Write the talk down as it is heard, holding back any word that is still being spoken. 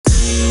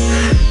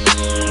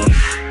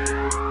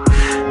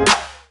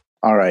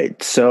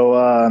right.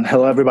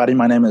 Hello, everybody.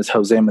 My name is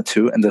Jose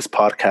Matu, and this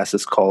podcast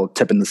is called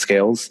Tipping the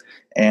Scales.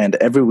 And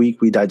every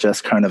week we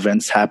digest current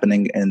events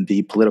happening in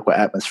the political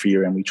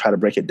atmosphere, and we try to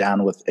break it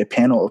down with a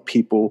panel of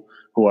people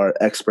who are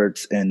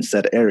experts in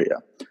said area.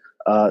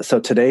 So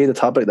today, the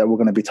topic that we're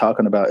going to be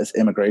talking about is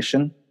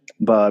immigration,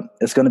 but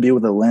it's going to be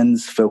with a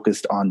lens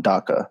focused on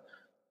DACA.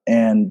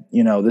 And,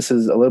 this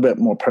is a little bit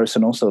more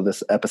personal, so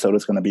this episode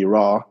is going to be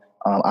raw.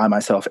 I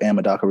myself am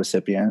a DACA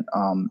recipient.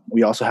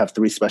 We also have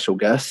three special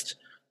guests,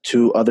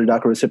 two other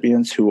DACA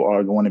recipients who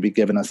are going to be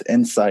giving us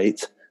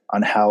insight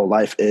on how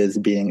life is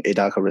being a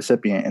DACA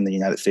recipient in the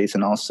United States,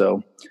 and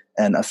also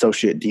an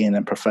associate dean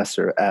and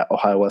professor at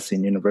Ohio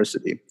Wesleyan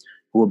University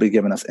who will be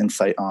giving us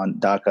insight on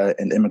DACA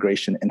and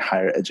immigration in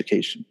higher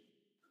education.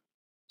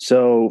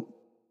 So,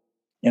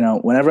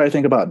 whenever I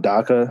think about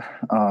DACA,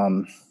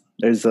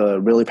 there's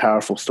a really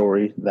powerful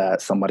story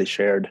that somebody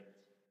shared.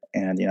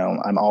 And,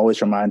 I'm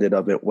always reminded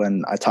of it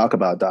when I talk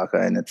about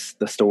DACA, and it's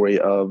the story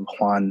of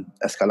Juan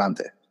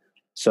Escalante.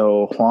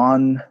 So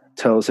Juan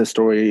tells his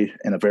story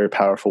in a very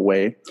powerful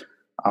way.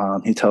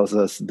 He tells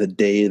us the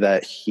day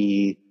that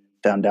he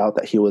found out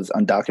that he was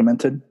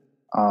undocumented,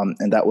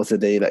 and that was the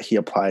day that he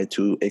applied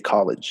to a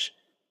college.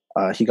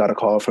 He got a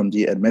call from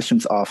the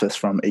admissions office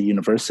from a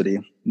university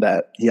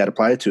that he had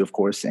applied to, of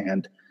course,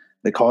 and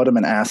they called him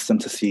and asked him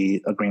to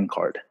see a green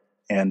card.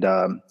 And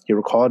he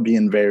recalled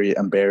being very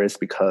embarrassed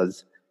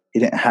because he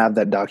didn't have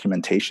that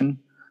documentation.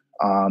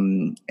 I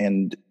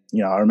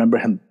remember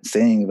him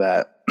saying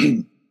that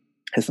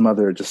his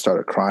mother just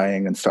started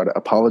crying and started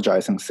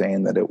apologizing,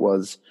 saying that it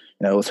was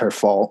her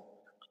fault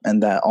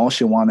and that all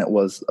she wanted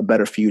was a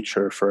better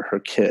future for her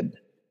kid.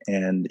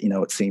 And,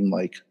 it seemed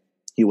like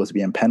he was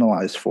being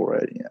penalized for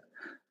it.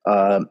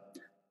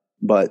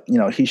 But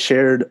he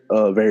shared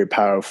a very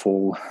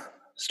powerful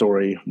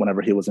story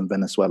whenever he was in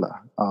Venezuela.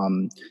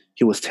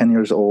 He was 10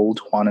 years old.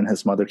 Juan and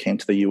his mother came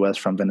to the U.S.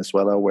 from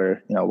Venezuela,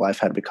 where, life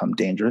had become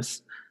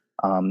dangerous.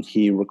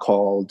 He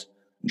recalled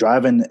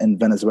driving in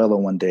Venezuela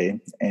one day,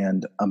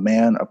 and a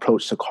man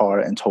approached the car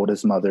and told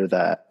his mother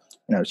that,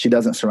 if she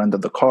doesn't surrender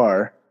the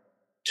car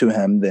to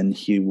him, then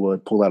he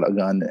would pull out a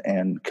gun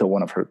and kill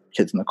one of her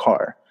kids in the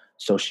car.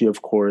 So she,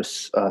 of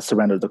course,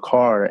 surrendered the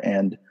car.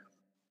 And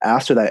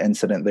after that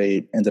incident,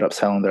 they ended up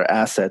selling their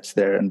assets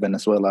there in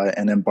Venezuela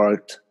and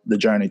embarked the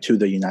journey to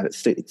the United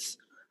States.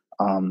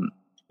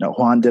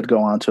 Juan did go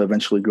on to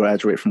eventually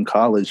graduate from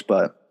college,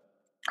 but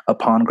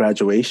upon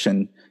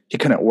graduation, he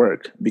couldn't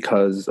work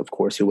because, of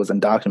course, he was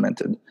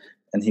undocumented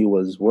and he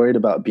was worried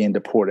about being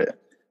deported.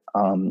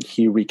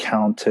 He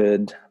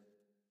recounted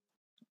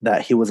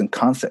that he was in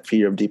constant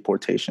fear of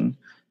deportation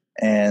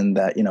and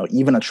that,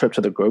 even a trip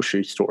to the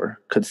grocery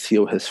store could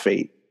seal his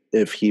fate.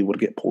 If he would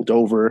get pulled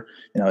over,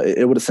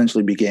 it would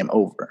essentially be game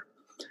over.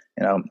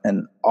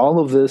 And all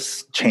of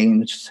this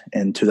changed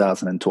in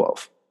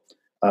 2012.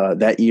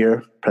 That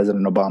year,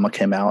 President Obama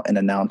came out and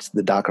announced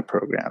the DACA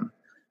program.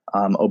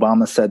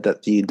 Obama said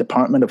that the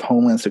Department of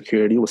Homeland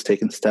Security was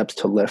taking steps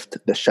to lift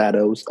the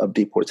shadows of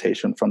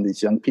deportation from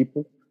these young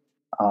people.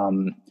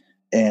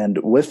 And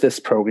with this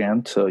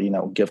program,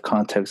 to give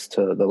context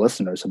to the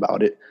listeners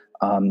about it,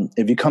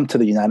 if you come to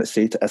the United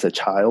States as a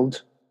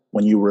child,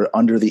 when you were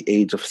under the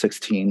age of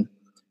 16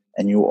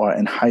 and you are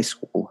in high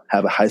school,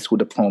 have a high school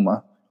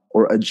diploma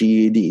or a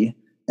GED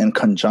in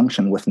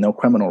conjunction with no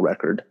criminal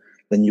record,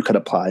 then you could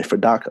apply for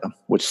DACA,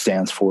 which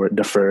stands for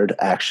Deferred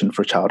Action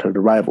for Childhood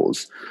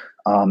Arrivals.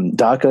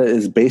 DACA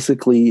is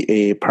basically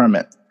a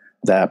permit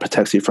that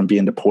protects you from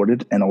being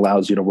deported and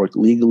allows you to work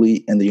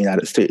legally in the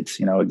United States.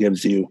 It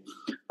gives you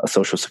a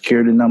social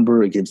security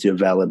number, it gives you a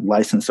valid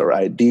license or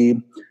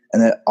ID,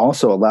 and it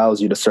also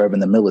allows you to serve in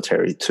the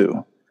military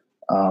too.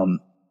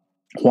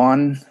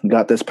 Juan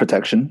got this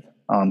protection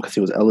because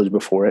he was eligible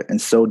for it,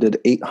 and so did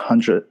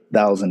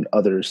 800,000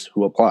 others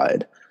who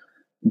applied.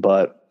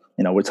 But,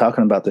 we're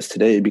talking about this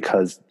today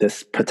because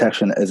this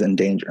protection is in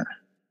danger.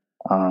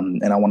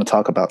 And I want to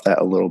talk about that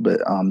a little bit.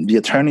 The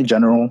Attorney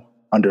General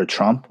under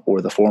Trump,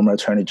 or the former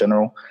Attorney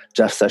General,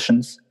 Jeff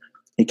Sessions,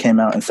 he came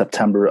out in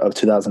September of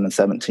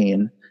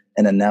 2017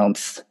 and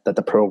announced that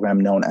the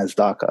program known as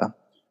DACA,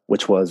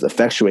 which was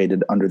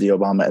effectuated under the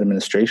Obama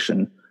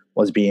administration,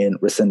 was being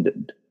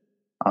rescinded.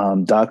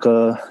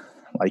 DACA,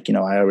 like,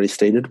 I already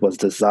stated, was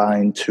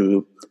designed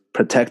to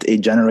protect a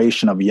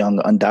generation of young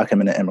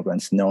undocumented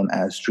immigrants known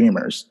as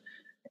dreamers.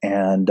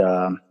 And,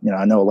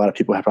 I know a lot of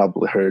people have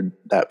probably heard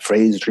that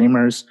phrase,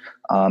 dreamers,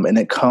 and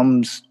it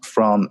comes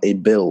from a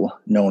bill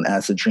known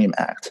as the DREAM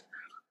Act,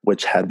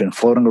 which had been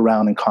floating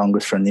around in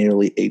Congress for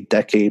nearly a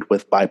decade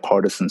with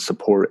bipartisan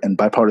support. And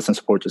bipartisan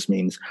support just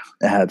means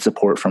it had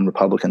support from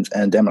Republicans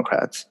and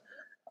Democrats.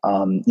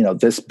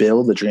 This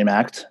bill, the DREAM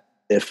Act,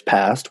 if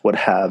passed, would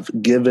have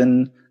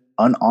given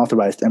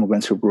unauthorized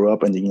immigrants who grew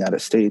up in the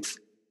United States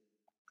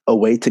a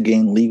way to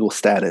gain legal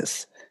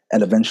status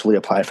and eventually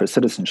apply for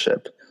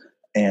citizenship.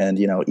 And,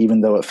 even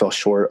though it fell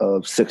short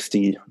of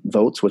 60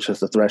 votes, which is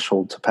the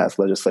threshold to pass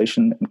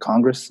legislation in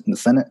Congress and the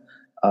Senate,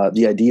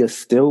 the idea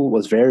still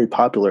was very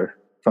popular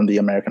from the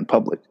American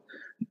public.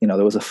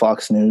 there was a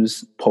Fox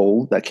News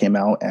poll that came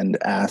out and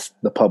asked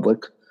the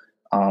public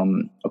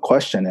a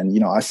question.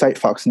 And, I cite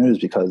Fox News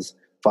because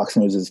Fox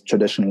News is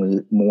traditionally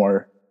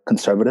more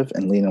conservative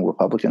and leaning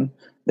Republican.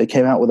 They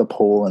came out with a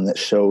poll and it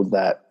showed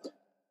that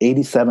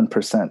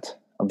 87%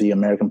 of the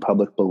American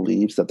public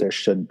believes that there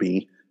should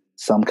be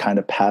some kind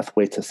of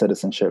pathway to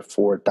citizenship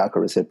for DACA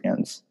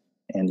recipients.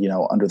 And,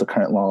 under the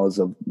current laws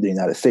of the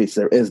United States,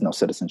 there is no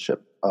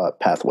citizenship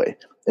pathway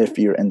if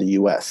you're in the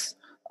U.S.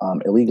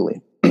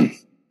 Illegally.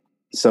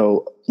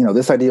 So,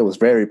 this idea was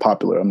very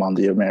popular among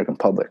the American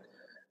public.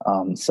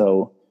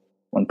 So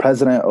when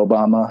President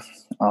Obama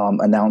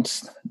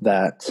announced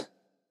that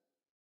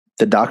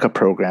the DACA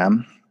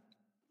program,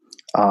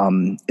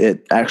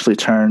 it actually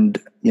turned,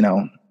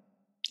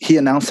 he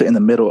announced it in the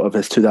middle of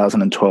his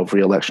 2012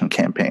 reelection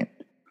campaign.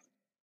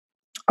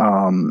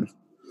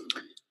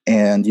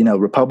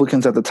 And,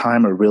 Republicans at the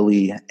time are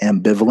really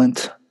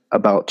ambivalent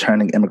about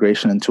turning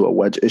immigration into a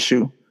wedge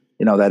issue.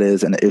 That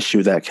is an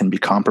issue that can be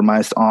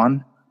compromised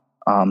on.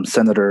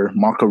 Senator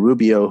Marco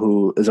Rubio,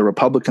 who is a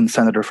Republican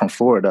senator from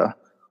Florida,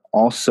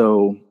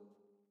 also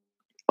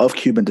of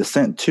Cuban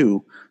descent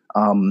too,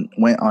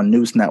 went on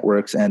news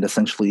networks and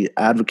essentially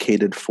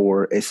advocated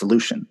for a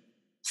solution,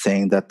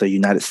 saying that the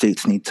United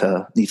States needs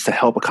to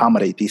help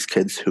accommodate these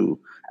kids who,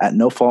 at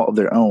no fault of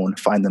their own,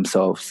 find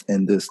themselves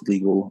in this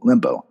legal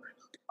limbo.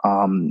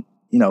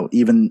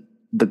 Even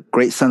the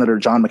great Senator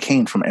John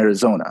McCain from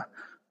Arizona,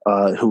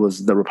 who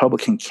was the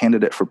Republican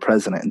candidate for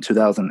president in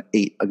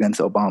 2008 against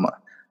Obama,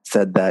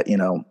 said that,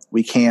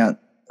 we can't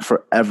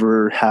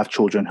forever have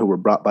children who were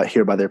brought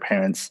here by their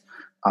parents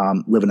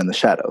living in the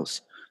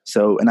shadows.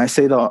 So, and I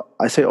say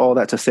all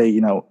that to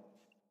say,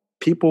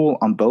 people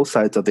on both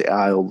sides of the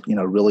aisle,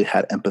 really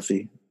had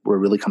empathy, were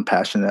really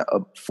compassionate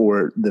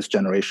for this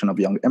generation of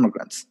young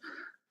immigrants.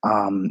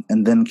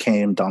 And then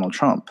came Donald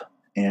Trump,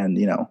 and,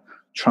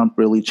 Trump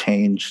really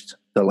changed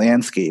the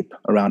landscape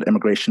around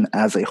immigration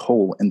as a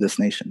whole in this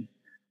nation.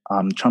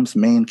 Trump's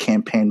main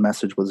campaign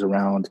message was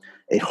around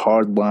a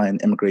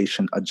hardline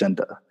immigration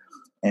agenda.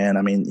 And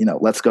I mean,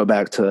 let's go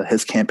back to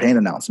his campaign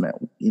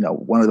announcement.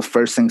 One of the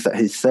first things that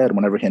he said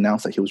whenever he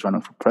announced that he was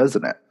running for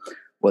president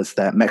was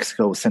that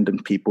Mexico was sending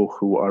people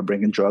who are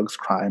bringing drugs,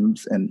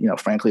 crimes, and,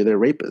 frankly, they're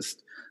rapists.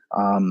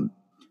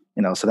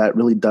 So that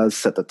really does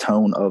set the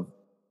tone of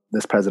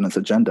this president's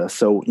agenda.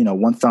 So,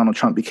 once Donald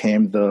Trump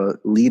became the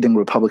leading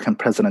Republican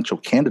presidential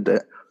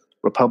candidate,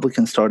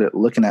 Republicans started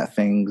looking at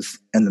things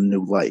in a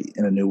new light,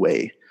 in a new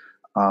way.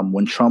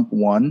 When Trump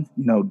won,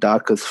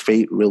 DACA's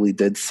fate really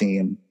did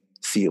seem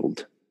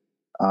sealed.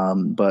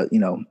 But,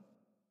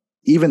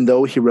 even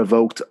though he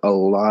revoked a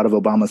lot of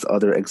Obama's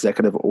other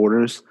executive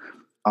orders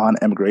on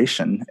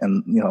immigration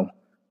and,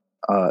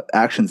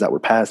 actions that were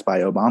passed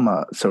by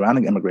Obama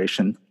surrounding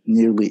immigration,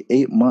 nearly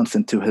 8 months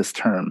into his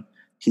term,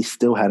 he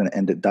still hadn't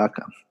ended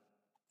DACA.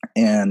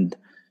 And,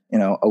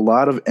 a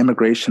lot of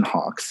immigration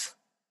hawks,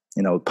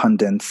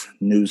 pundits,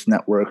 news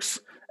networks,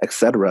 et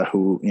cetera,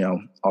 who,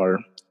 are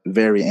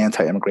very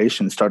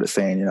anti-immigration, started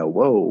saying,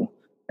 whoa,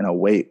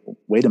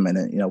 wait a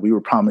minute, we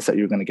were promised that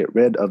you're going to get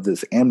rid of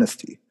this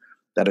amnesty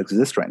that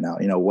exists right now.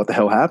 What the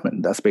hell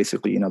happened? That's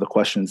basically, the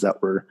questions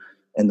that were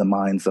in the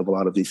minds of a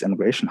lot of these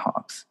immigration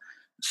hawks.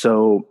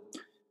 So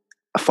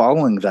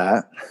following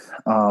that,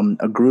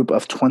 a group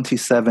of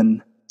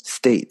 27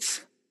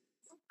 states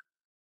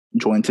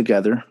joined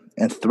together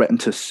and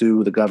threatened to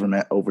sue the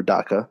government over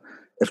DACA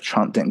if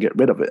Trump didn't get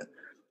rid of it,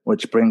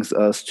 which brings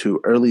us to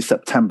early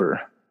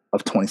September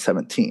of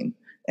 2017.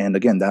 And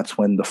again, that's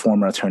when the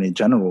former Attorney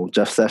General,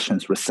 Jeff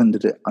Sessions,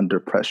 rescinded it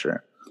under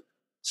pressure.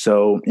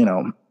 So,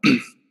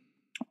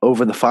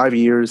 over the 5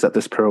 years that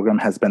this program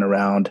has been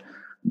around,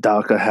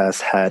 DACA has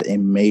had a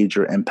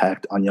major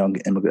impact on young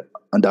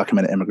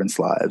undocumented immigrants'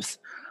 lives.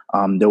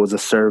 There was a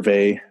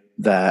survey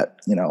that,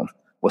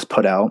 was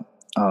put out,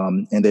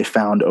 and they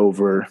found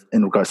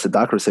in regards to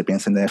DACA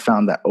recipients, and they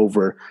found that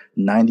over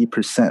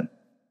 90%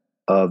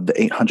 of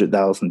the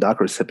 800,000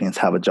 DACA recipients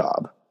have a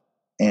job.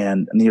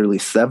 And nearly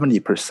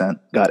 70%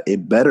 got a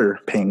better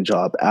paying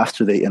job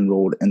after they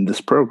enrolled in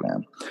this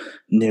program.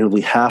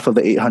 Nearly half of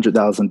the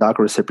 800,000 DACA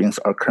recipients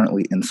are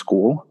currently in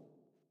school.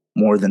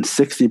 More than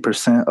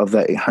 60% of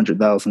that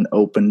 800,000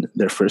 opened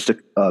their first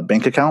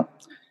bank account.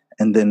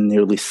 And then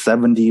nearly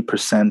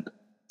 70%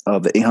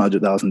 of the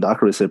 800,000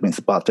 DACA recipients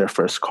bought their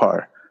first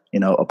car,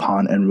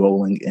 upon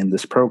enrolling in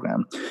this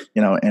program.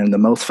 And the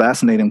most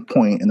fascinating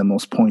point, and the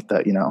most point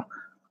that,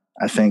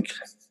 I think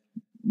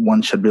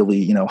one should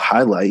really,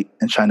 highlight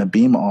and shine a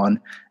beam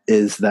on,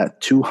 is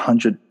that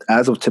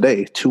as of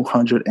today,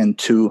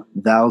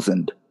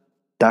 202,000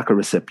 DACA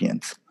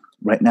recipients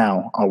right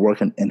now are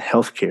working in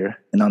healthcare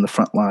and on the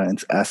front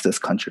lines as this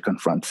country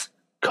confronts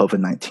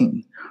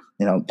COVID-19.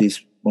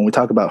 When we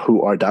talk about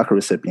who are DACA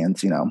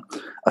recipients,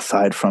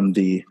 aside from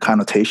the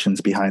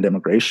connotations behind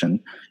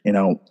immigration,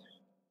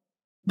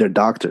 they're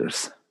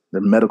doctors,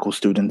 they're medical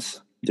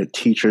students, they're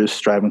teachers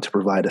striving to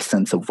provide a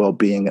sense of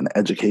well-being and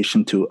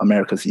education to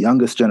America's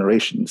youngest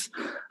generations,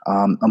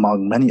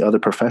 among many other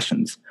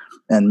professions.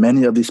 And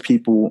many of these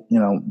people,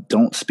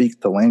 don't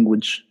speak the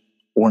language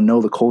or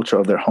know the culture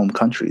of their home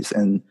countries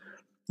and,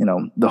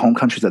 the home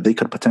countries that they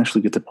could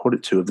potentially get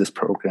deported to if this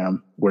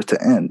program were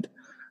to end.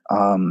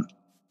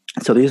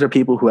 So these are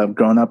people who have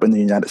grown up in the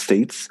United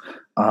States.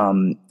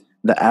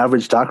 The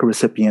average DACA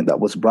recipient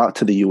that was brought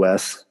to the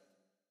U.S.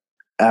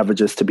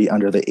 averages to be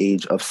under the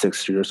age of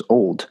 6 years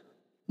old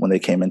when they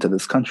came into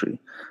this country.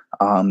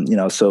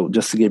 So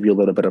just to give you a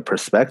little bit of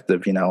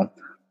perspective,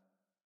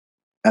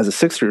 as a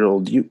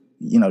 6-year-old, you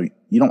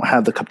don't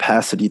have the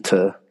capacity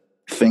to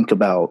think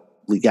about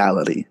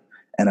legality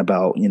and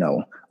about,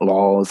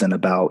 laws and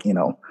about,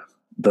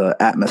 the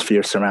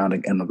atmosphere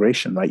surrounding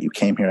immigration, right? You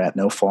came here at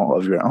no fault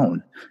of your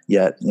own.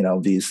 Yet,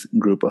 these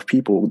group of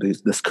people,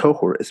 this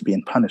cohort is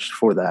being punished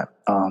for that.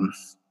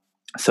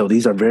 So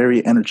these are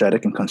very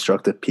energetic and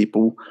constructive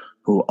people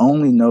who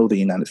only know the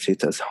United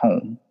States as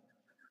home.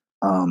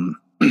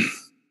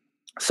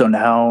 So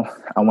now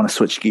I want to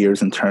switch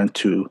gears and turn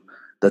to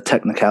the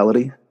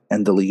technicality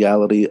and the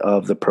legality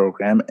of the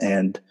program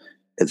and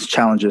its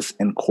challenges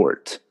in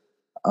court.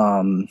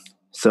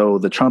 So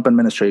the Trump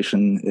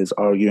administration is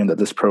arguing that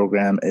this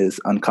program is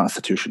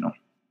unconstitutional,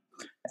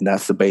 and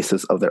that's the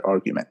basis of their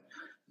argument.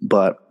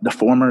 But the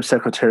former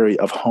Secretary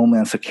of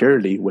Homeland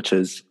Security, which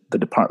is the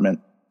department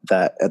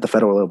that at the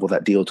federal level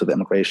that deals with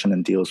immigration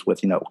and deals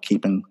with,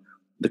 keeping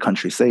the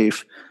country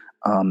safe,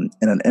 in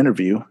an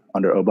interview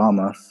under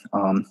Obama,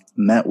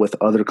 met with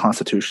other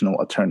constitutional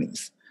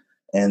attorneys.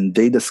 And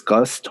they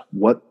discussed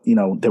what,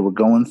 they were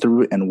going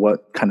through and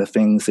what kind of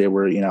things they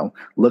were,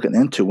 looking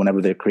into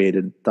whenever they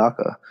created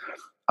DACA.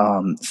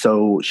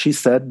 So she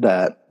said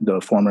that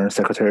the former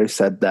secretary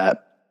said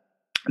that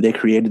they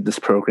created this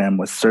program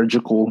with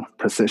surgical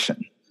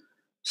precision.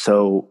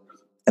 So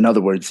in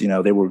other words,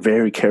 they were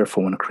very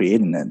careful when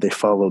creating it. They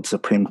followed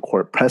Supreme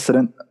Court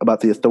precedent about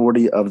the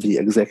authority of the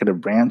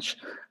executive branch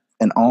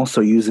and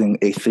also using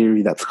a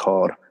theory that's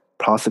called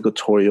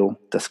prosecutorial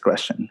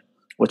discretion,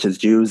 which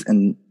is used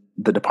in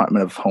the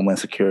Department of Homeland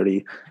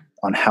Security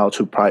on how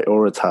to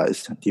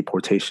prioritize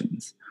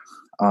deportations.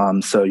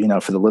 So,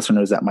 for the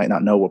listeners that might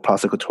not know what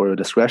prosecutorial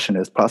discretion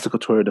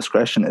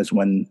is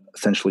when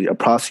essentially a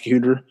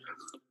prosecutor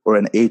or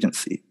an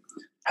agency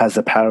has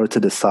the power to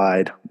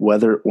decide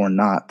whether or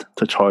not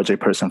to charge a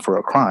person for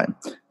a crime.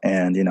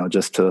 And,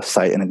 just to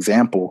cite an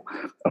example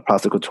of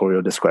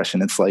prosecutorial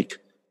discretion, it's like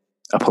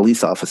a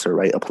police officer,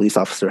 right? A police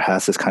officer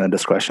has this kind of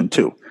discretion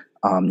too.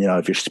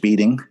 If you're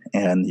speeding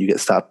and you get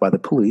stopped by the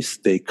police,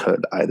 they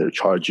could either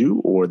charge you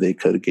or they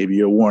could give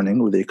you a warning,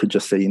 or they could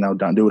just say,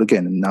 don't do it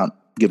again and not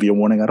give you a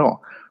warning at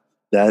all.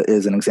 That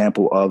is an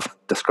example of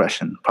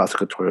discretion,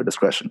 prosecutorial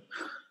discretion.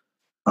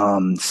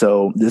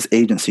 So this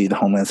agency, the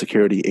Homeland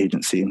Security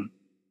Agency,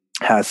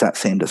 has that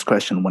same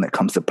discretion when it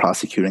comes to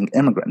prosecuting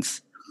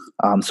immigrants.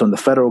 So in the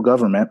federal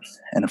government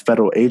and the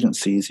federal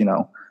agencies,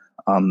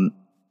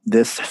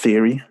 this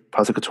theory,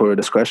 prosecutorial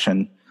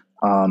discretion,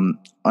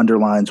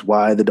 underlines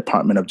why the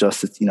Department of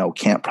Justice,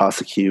 can't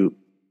prosecute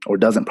or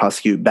doesn't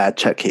prosecute bad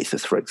check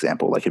cases, for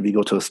example. Like if you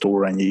go to a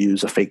store and you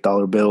use a fake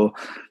dollar bill,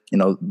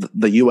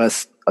 the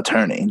U.S.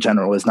 attorney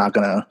general is not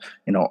going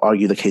to,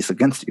 argue the case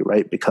against you,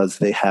 right? Because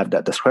they have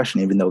that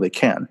discretion, even though they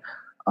can.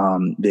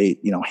 They,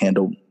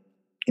 handle,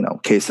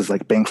 cases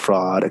like bank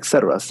fraud, et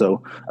cetera.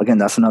 So again,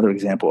 that's another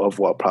example of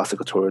what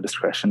prosecutorial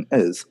discretion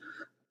is.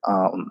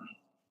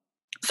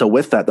 So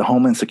with that, the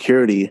Homeland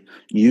Security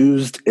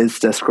used its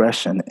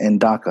discretion in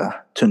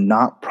DACA to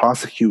not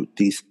prosecute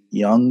these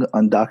young,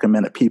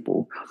 undocumented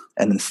people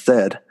and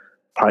instead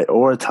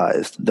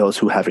prioritized those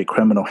who have a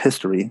criminal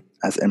history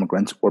as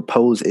immigrants or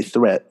pose a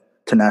threat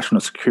to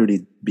national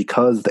security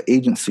because the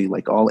agency,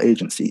 like all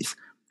agencies,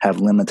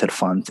 have limited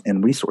funds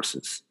and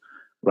resources,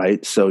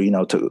 right? So,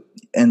 to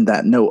end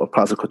that note of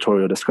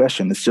prosecutorial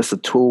discretion, it's just a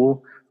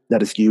tool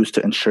that is used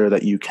to ensure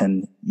that you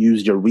can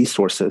use your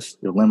resources,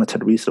 your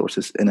limited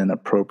resources, in an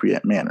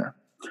appropriate manner.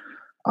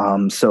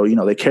 So,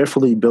 they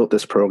carefully built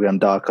this program,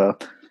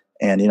 DACA,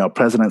 and,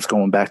 presidents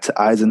going back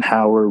to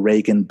Eisenhower,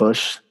 Reagan,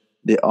 Bush,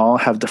 they all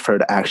have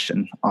deferred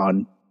action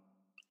on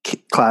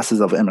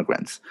classes of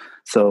immigrants.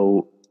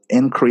 So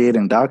in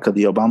creating DACA,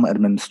 the Obama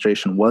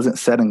administration wasn't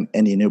setting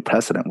any new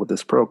precedent with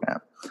this program.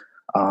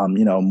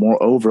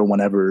 Moreover,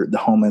 whenever the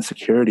Homeland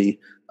Security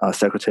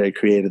Secretary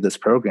created this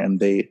program,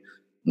 they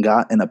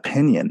got an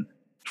opinion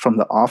from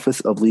the Office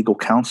of Legal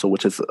Counsel,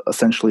 which is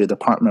essentially a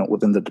department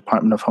within the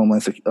Department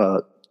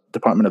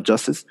of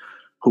Justice,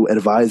 who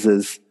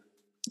advises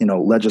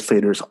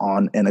legislators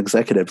on and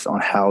executives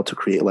on how to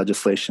create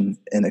legislation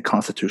in a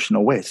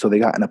constitutional way. So they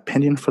got an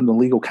opinion from the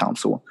legal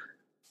counsel,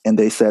 and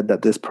they said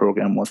that this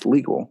program was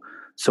legal.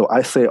 So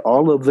I say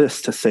all of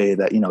this to say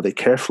that, they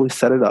carefully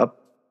set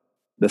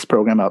this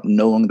program up,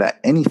 knowing that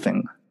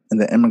anything in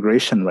the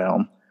immigration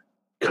realm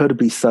could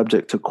be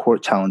subject to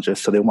court challenges.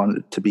 So they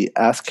wanted to be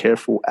as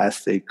careful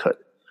as they could.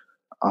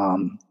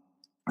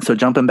 So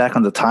jumping back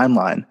on the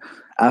timeline,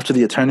 after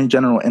the Attorney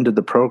General ended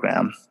the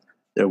program,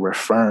 there were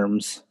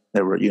firms,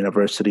 there were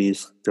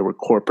universities, there were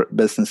corporate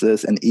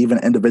businesses, and even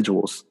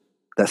individuals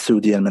that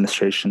sued the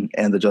administration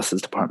and the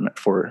Justice Department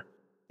for,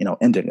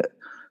 ending it.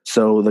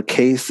 So the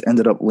case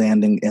ended up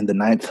landing in the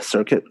Ninth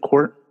Circuit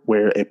Court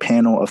where a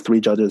panel of 3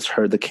 judges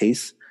heard the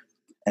case.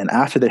 And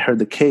after they heard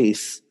the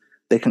case,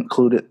 they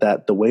concluded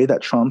that the way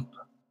that Trump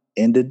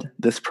ended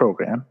this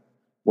program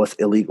was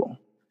illegal.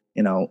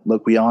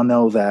 Look, we all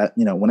know that,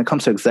 when it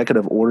comes to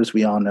executive orders,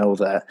 we all know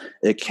that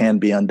it can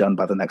be undone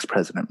by the next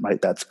president,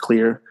 right? That's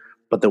clear.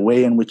 But the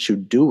way in which you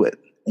do it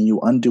and you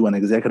undo an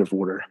executive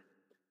order,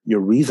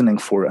 your reasoning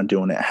for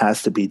undoing it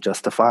has to be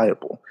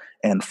justifiable.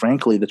 And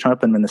frankly, the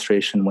Trump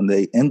administration, when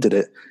they ended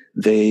it,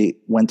 they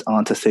went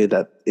on to say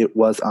that it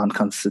was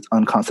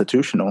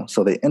unconstitutional.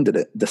 So they ended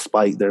it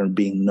despite there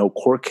being no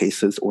court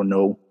cases or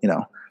no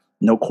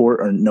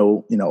court or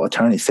no,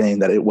 attorney saying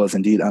that it was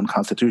indeed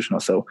unconstitutional.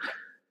 So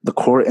the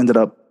court ended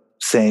up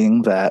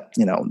saying that,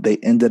 they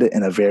ended it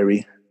in a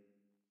very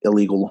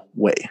illegal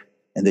way,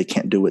 and they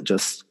can't do it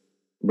just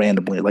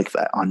randomly like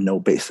that on no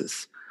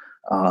basis.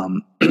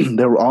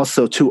 There were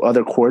also 2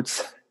 other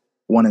courts,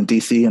 one in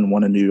DC and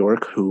one in New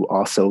York, who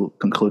also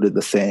concluded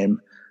the same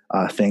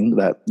thing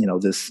that,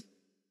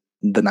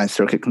 the Ninth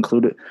Circuit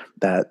concluded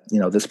that,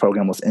 this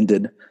program was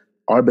ended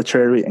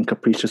arbitrary and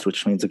capricious,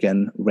 which means,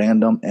 again,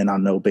 random and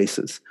on no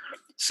basis.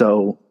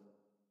 So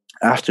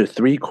after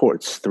 3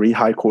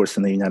 high courts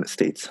in the United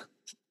States,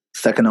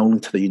 second only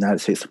to the United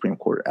States Supreme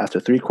Court, after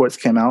 3 courts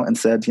came out and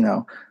said,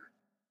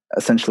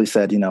 essentially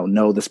said,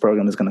 no, this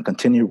program is going to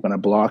continue. We're going to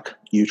block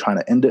you trying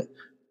to end it.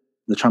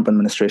 The Trump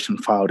administration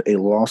filed a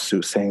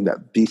lawsuit saying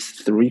that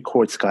these 3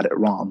 courts got it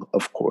wrong,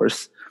 of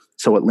course.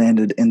 So it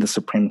landed in the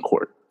Supreme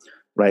Court,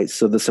 right?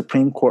 So the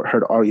Supreme Court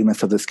heard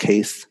arguments of this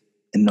case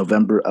in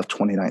November of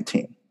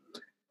 2019,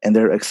 and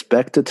they're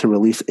expected to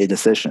release a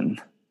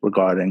decision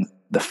regarding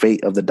the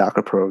fate of the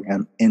DACA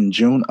program in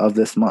June of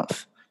this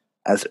month,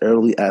 as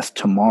early as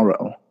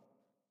tomorrow,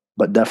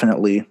 but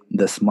definitely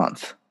this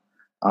month.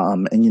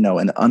 And,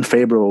 an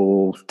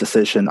unfavorable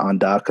decision on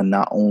DACA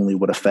not only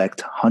would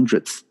affect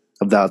hundreds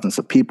of thousands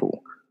of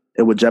people,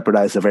 it would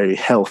jeopardize the very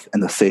health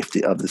and the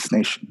safety of this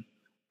nation.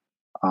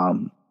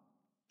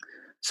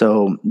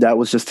 So that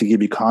was just to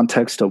give you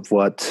context of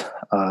what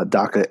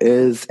DACA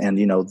is and,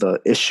 the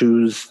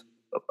issues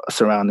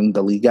surrounding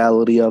the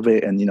legality of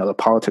it and, the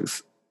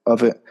politics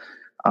of it.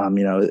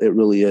 It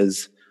really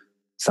is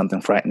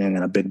something frightening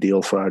and a big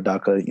deal for our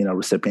DACA,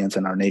 recipients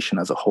and our nation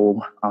as a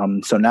whole.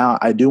 So now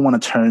I do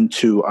want to turn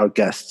to our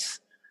guests.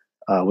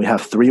 We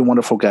have 3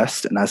 wonderful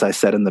guests. And as I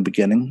said in the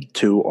beginning,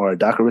 2 are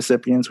DACA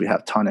recipients. We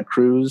have Tanya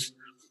Cruz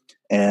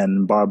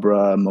and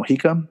Barbara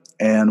Mojica.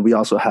 And we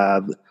also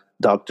have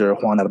Dr.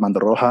 Juan Armando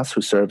Rojas,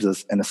 who serves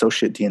as an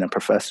associate dean and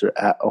professor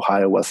at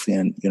Ohio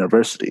Wesleyan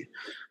University.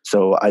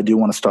 So I do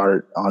want to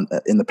start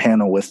in the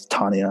panel with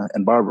Tanya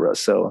and Barbara.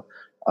 So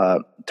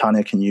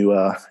Tanya, can you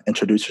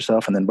introduce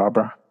yourself, and then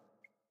Barbara?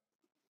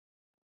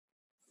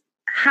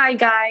 Hi,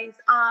 guys.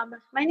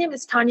 My name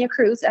is Tanya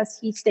Cruz, as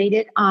he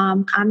stated.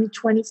 I'm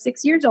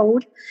 26 years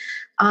old.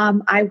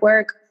 I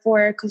work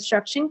for a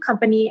construction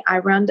company. I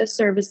run the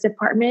service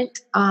department.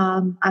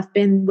 I've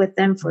been with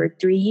them for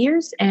 3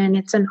 years, and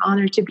it's an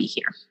honor to be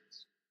here.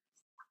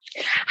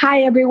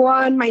 Hi,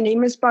 everyone. My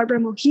name is Barbara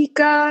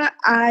Mojica.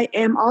 I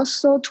am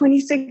also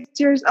 26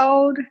 years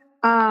old.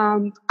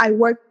 I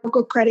work at a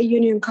local credit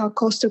union called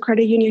Coastal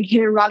Credit Union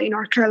here in Raleigh,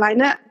 North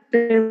Carolina.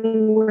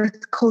 Been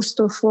with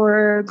Coastal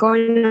for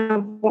going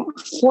on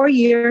 4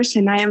 years,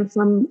 and I am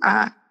from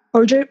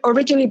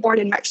originally born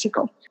in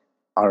Mexico.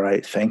 All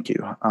right, thank you.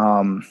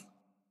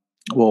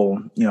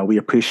 Well, we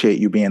appreciate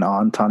you being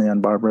on, Tanya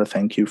and Barbara.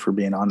 Thank you for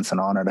being on. It's an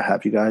honor to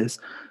have you guys.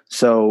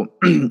 So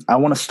I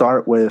want to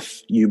start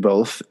with you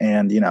both.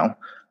 And,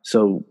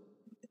 so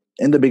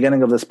in the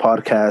beginning of this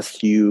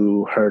podcast,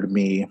 you heard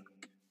me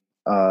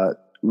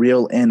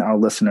reel in our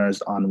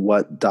listeners on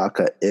what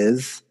DACA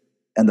is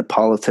and the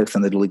politics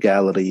and the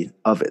legality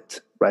of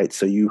it, right?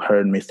 So you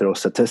heard me throw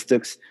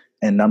statistics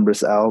and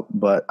numbers out,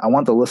 but I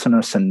want the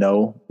listeners to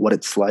know what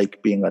it's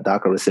like being a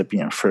DACA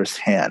recipient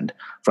firsthand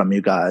from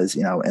you guys,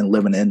 and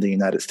living in the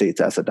United States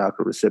as a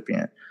DACA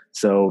recipient.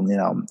 So,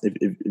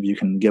 if you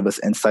can give us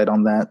insight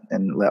on that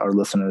and let our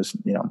listeners,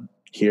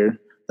 hear,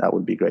 that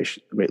would be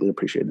greatly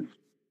appreciated.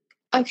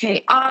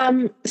 Okay.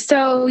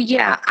 So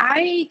yeah,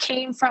 I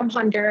came from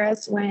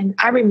Honduras when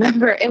I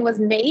remember it was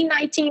May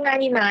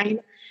 1999.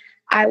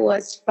 I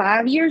was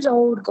 5 years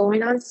old,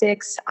 going on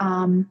 6,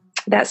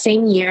 that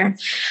same year.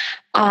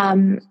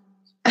 I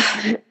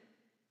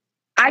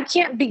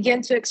can't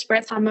begin to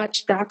express how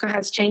much DACA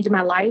has changed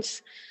my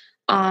life.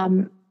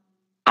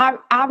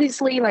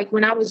 Obviously, like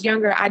when I was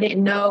younger, I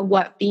didn't know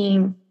what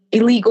being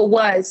illegal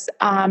was.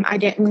 I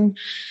didn't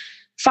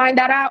find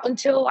that out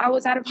until I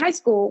was out of high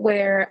school,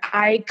 where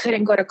I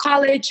couldn't go to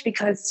college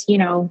because,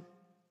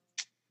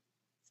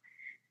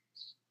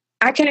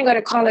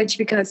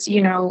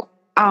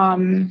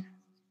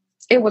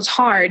 it was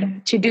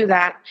hard to do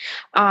that,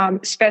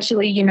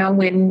 especially,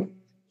 when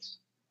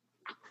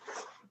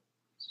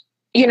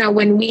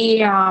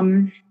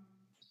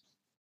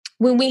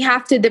we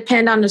have to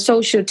depend on the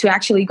social to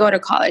actually go to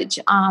college.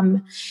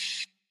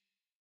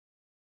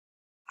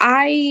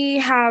 I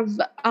have,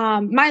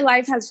 my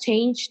life has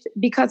changed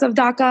because of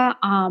DACA.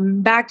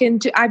 Back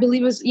into, I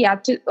believe it was,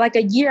 like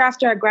a year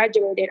after I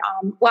graduated.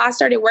 Well, I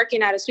started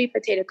working at a sweet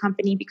potato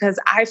company because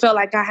I felt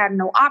like I had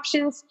no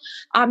options.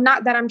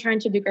 Not that I'm trying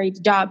to degrade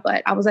the job,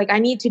 but I was like, I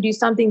need to do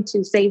something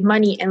to save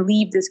money and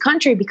leave this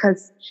country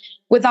because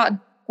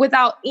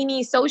without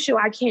any social,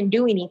 I can't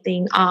do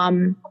anything.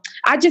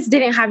 I just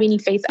didn't have any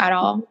faith at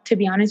all, to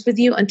be honest with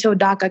you, until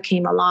DACA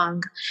came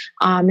along,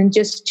 and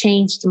just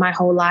changed my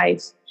whole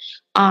life.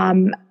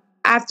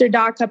 After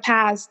DACA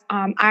passed,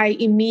 I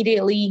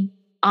immediately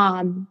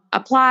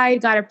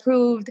applied, got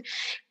approved,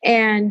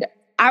 and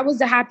I was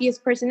the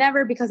happiest person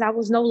ever because I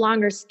was no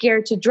longer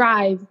scared to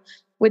drive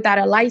without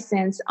a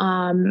license.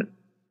 I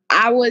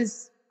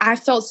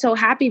felt so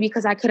happy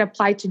because I could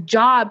apply to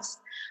jobs,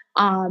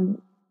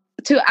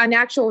 to an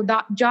actual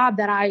job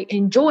that I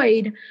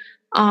enjoyed.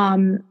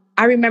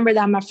 I remember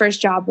that my first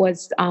job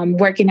was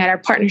working at a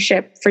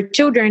partnership for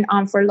children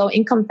for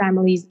low-income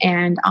families.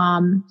 And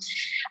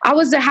I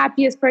was the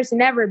happiest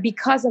person ever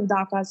because of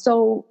DACA.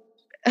 So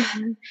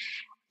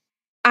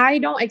I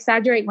don't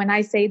exaggerate when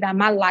I say that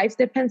my life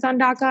depends on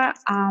DACA.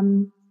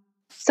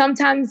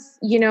 Sometimes,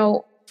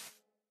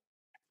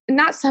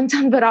 not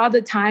sometimes, but all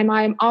the time,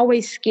 I'm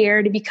always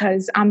scared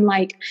because I'm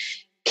like,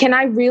 can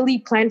I really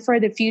plan for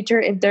the future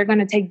if they're going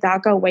to take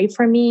DACA away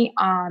from me?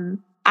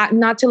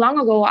 Not too long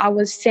ago, I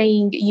was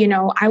saying,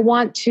 I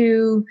want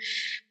to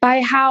buy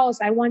a house.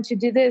 I want to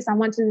do this. I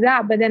want to do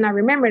that. But then I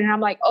remembered and I'm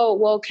like, oh,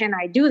 well, can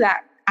I do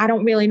that? I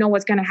don't really know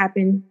what's going to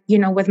happen,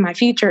 with my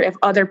future if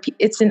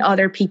it's in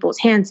other people's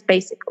hands,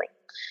 basically.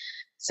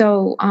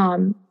 So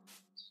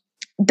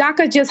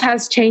DACA just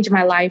has changed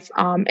my life.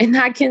 And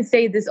I can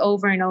say this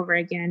over and over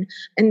again,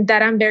 and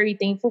that I'm very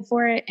thankful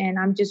for it. And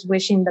I'm just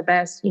wishing the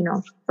best,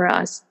 for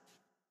us.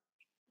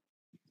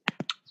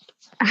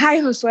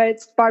 Hi, Josue.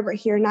 It's Barbara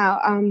here now.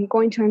 I'm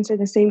going to answer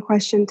the same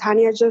question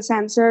Tanya just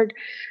answered.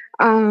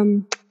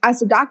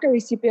 As a DACA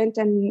recipient,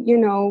 and,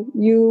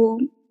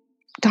 you,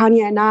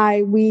 Tanya, and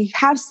I, we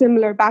have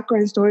similar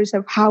background stories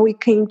of how we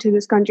came to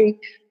this country.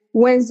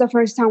 When's the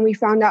first time we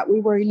found out we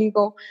were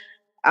illegal?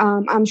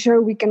 I'm sure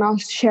we can all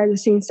share the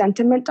same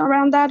sentiment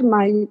around that.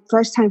 My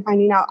first time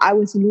finding out I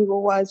was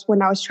illegal was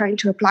when I was trying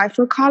to apply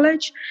for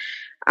college.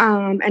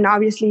 And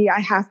obviously, I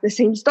have the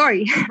same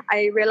story.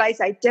 I realized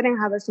I didn't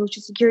have a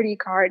Social Security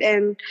card,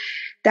 and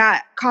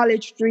that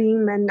college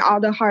dream and all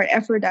the hard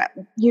effort that,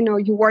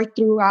 you work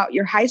throughout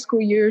your high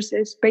school years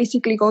is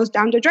basically goes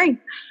down the drain.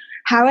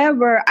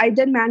 However, I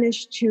did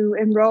manage to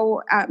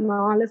enroll at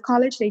Mount Olive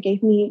College. They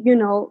gave me,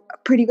 a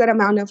pretty good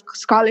amount of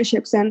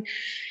scholarships, and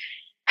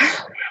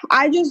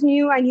I just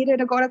knew I needed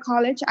to go to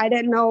college. I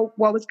didn't know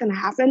what was going to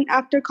happen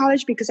after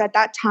college because at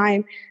that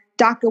time,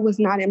 DACA was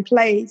not in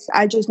place.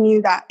 I just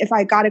knew that if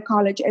I got a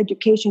college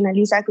education, at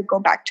least I could go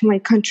back to my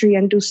country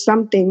and do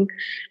something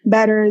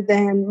better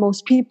than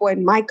most people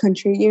in my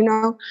country,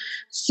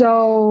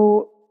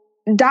 So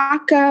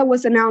DACA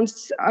was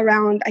announced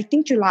around, I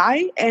think,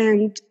 July,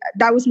 and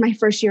that was my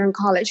first year in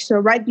college. So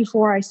right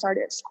before I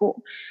started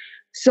school.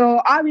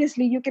 So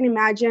obviously you can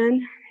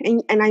imagine,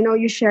 and I know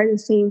you share the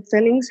same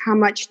feelings, how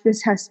much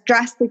this has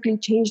drastically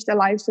changed the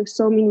lives of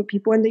so many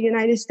people in the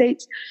United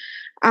States.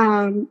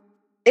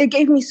 It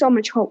gave me so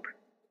much hope.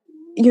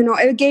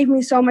 It gave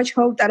me so much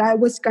hope that I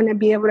was going to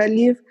be able to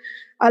live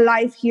a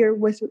life here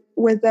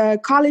with a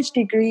college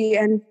degree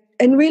and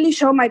really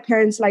show my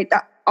parents like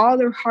that all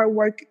their hard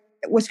work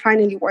was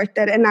finally worth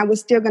it. And I was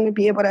still going to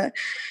be able to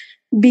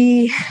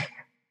be,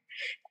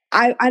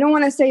 I don't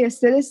want to say a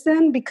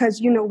citizen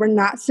because, we're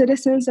not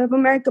citizens of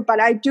America,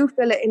 but I do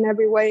feel it in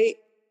every way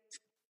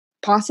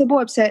possible,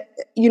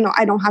 except,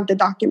 I don't have the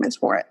documents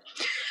for it.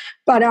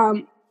 But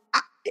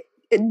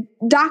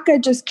DACA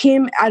just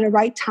came at the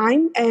right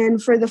time.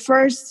 And for the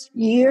first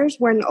years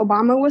when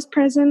Obama was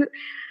president,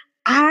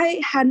 I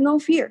had no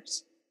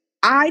fears.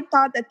 I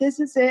thought that this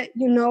is it.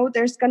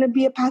 There's going to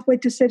be a pathway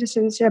to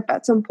citizenship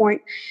at some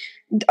point.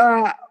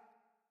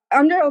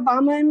 Under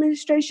Obama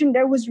administration,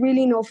 there was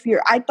really no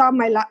fear. I thought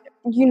my life,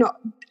 you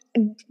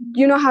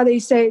know how they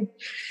say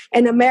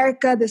in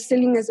America, the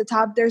ceiling is the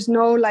top. There's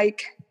no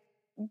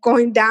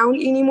going down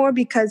anymore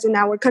because in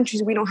our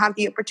countries, we don't have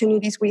the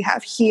opportunities we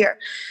have here.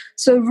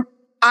 So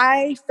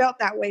I felt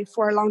that way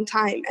for a long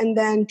time. And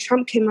then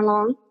Trump came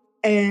along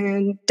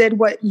and did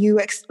what you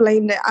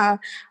explained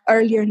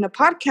earlier in the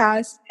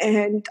podcast.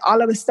 And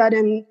all of a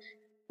sudden,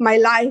 my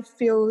life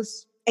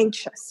feels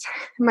anxious.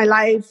 My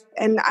life,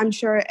 and I'm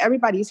sure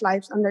everybody's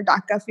lives under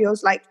DACA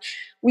feels like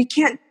we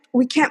can't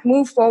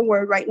move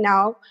forward right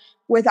now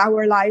with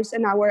our lives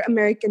and our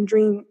American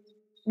dream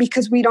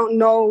because we don't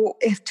know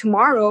if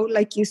tomorrow,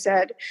 like you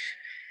said,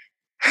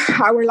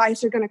 our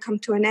lives are going to come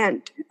to an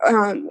end,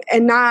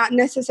 and not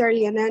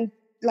necessarily an end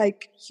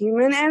like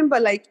human end,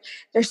 but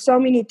there's so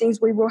many things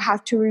we will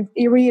have to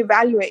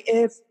reevaluate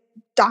if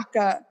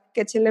DACA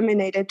gets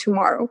eliminated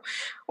tomorrow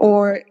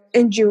or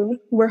in June.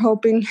 We're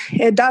hoping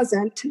it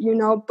doesn't,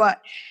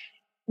 but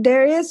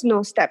there is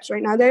no steps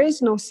right now. There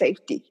is no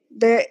safety.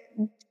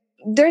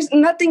 there's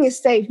nothing is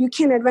safe. You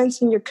can't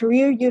advance in your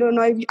career. You don't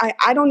know if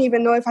I don't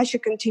even know if I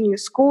should continue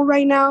school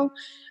right now.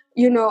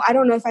 I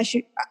don't know if I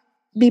should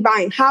be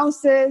buying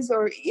houses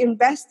or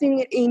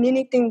investing in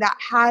anything that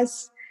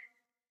has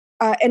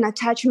an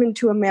attachment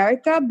to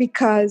America,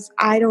 because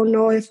I don't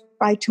know if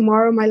by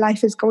tomorrow my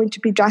life is going to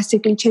be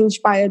drastically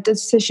changed by a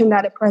decision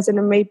that a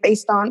president made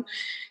based on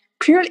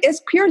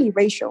purely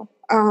racial,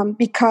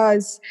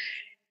 because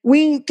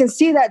we can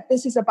see that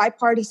this is a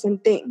bipartisan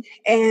thing.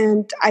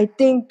 And I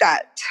think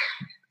that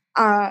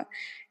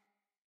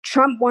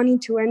Trump wanting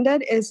to end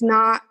it is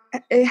not,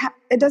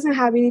 it doesn't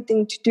have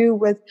anything to do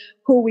with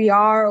who we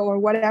are or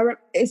whatever.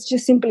 It's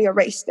just simply a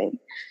race thing.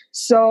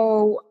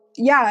 So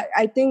yeah,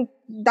 I think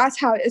that's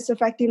how it's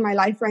affecting my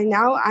life right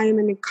now. I am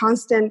in a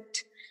constant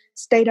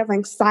state of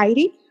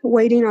anxiety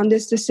waiting on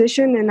this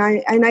decision. And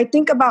I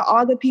think about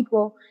all the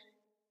people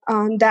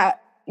that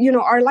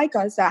are like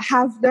us, that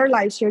have their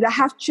lives here, that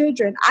have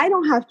children. I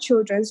don't have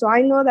children, so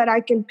I know that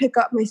I can pick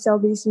up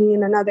myself easily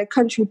in another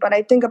country. But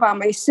I think about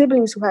my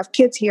siblings who have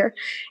kids here,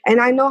 and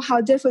I know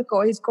how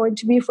difficult it's going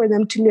to be for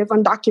them to live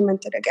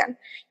undocumented again.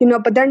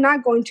 But they're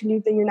not going to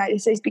leave the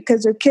United States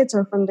because their kids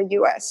are from the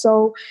U.S.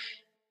 So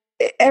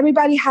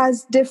everybody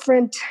has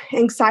different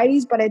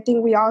anxieties, but I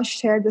think we all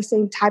share the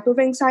same type of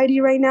anxiety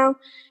right now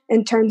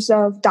in terms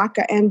of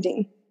DACA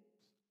ending.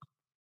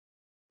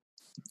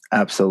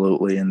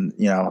 Absolutely. And,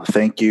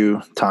 thank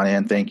you, Tanya,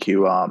 and thank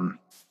you,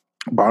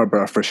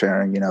 Barbara, for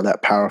sharing,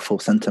 that powerful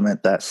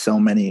sentiment that so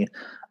many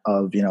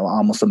of,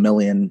 almost 1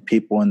 million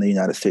people in the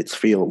United States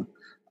feel.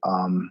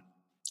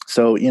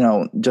 So,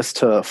 just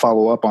to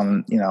follow up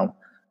on,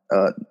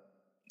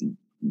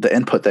 the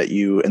input that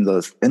you and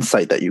the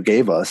insight that you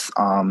gave us,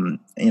 and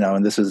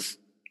this is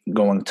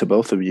going to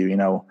both of you,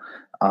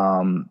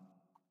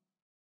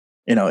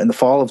 in the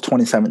fall of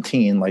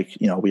 2017,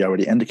 we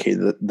already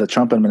indicated, the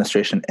Trump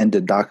administration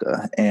ended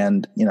DACA.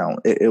 And,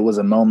 it was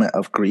a moment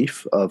of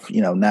grief, of,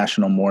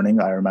 national mourning.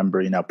 I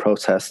remember,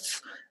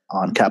 protests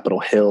on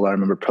Capitol Hill. I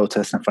remember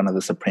protests in front of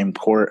the Supreme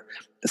Court,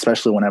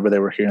 especially whenever they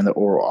were hearing the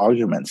oral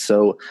arguments.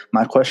 So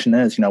my question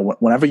is,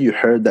 whenever you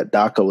heard that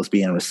DACA was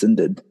being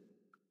rescinded,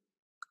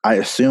 I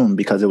assume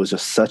because it was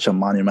just such a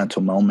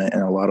monumental moment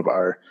in a lot of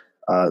our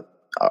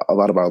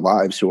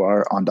lives who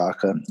are on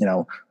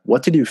DACA,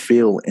 what did you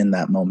feel in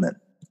that moment?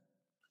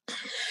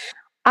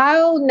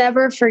 I'll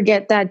never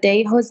forget that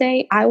day,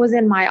 Jose. I was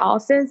in my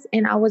office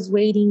and I was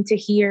waiting to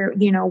hear,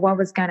 what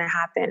was going to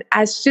happen.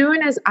 As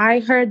soon as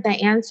I heard the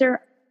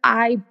answer,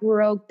 I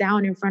broke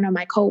down in front of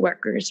my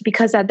coworkers,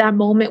 because at that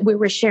moment we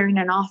were sharing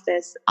an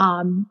office.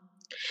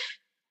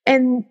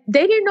 And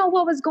they didn't know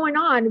what was going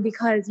on,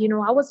 because,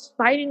 I was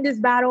fighting this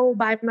battle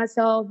by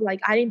myself.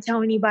 I didn't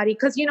tell anybody,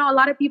 because, a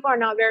lot of people are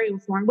not very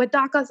informed with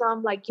DACA. So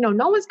I'm like,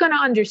 no one's going to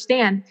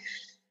understand.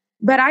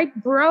 But I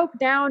broke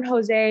down,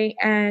 Jose,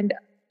 and,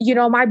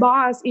 my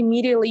boss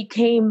immediately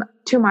came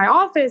to my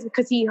office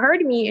because he heard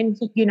me, and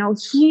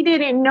he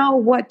didn't know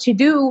what to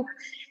do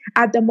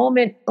at the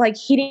moment.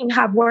 He didn't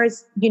have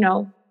words,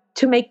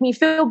 to make me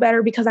feel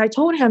better, because I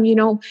told him,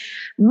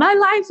 my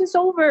life is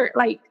over.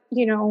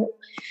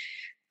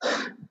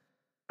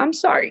 I'm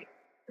sorry.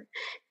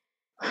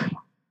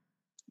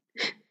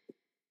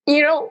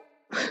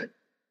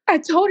 I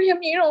told him,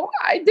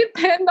 I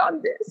depend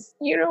on this,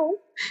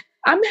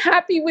 I'm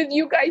happy with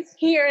you guys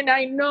here. And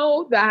I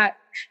know that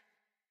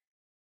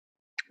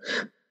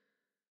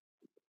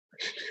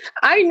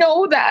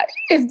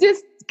if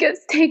this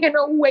gets taken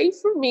away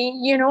from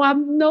me,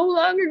 I'm no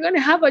longer going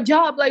to have a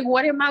job.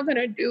 What am I going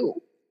to do?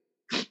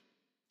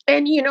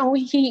 And,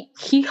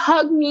 he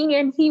hugged me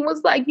and he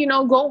was like,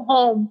 go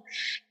home,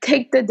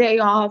 take the day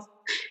off.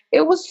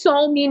 It was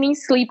so many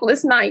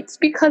sleepless nights,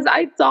 because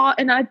I thought,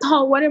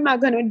 what am I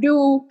going to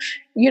do?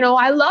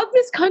 I love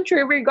this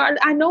country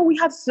regardless. I know we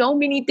have so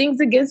many things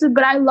against it,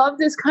 but I love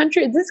this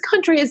country. This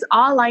country is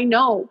all I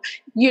know.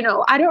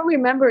 I don't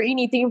remember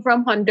anything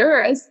from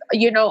Honduras.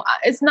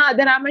 It's not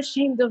that I'm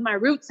ashamed of my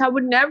roots. I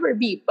would never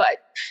be, but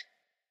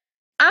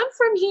I'm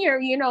from here,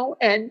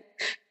 and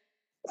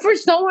for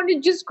someone to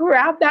just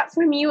grab that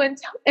from you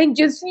and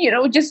just,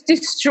 just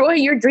destroy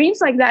your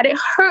dreams like that, it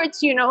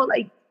hurts,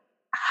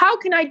 how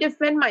can I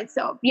defend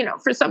myself,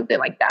 for something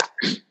like that?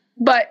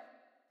 But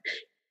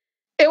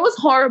it was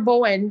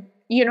horrible. And,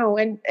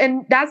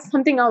 and that's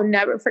something I'll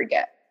never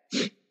forget.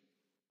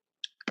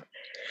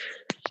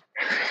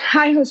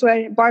 Hi,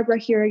 Josue. Barbara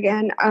here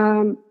again.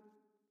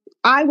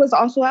 I was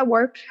also at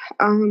work.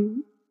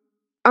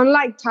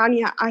 Unlike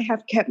Tanya, I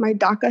have kept my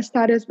DACA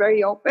status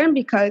very open,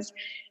 because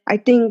I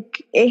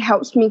think it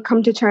helps me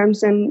come to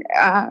terms and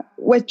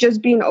with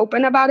just being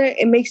open about it.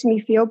 It makes me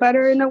feel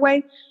better in a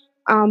way.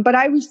 But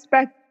I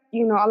respect,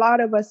 a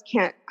lot of us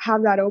can't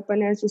have that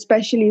openness,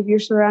 especially if you're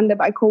surrounded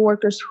by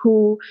coworkers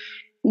who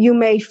you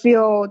may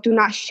feel do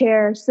not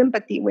share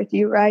sympathy with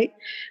you, right?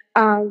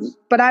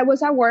 But I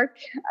was at work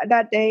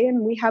that day,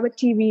 and we have a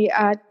TV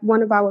at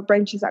one of our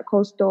branches at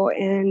Coastal,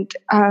 and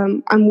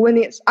I'm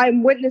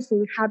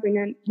witnessing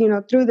happening,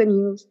 through the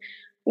news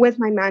with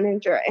my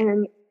manager.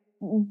 And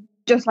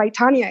just like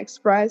Tanya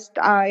expressed,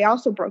 I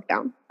also broke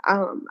down.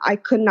 I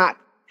could not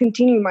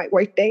continue my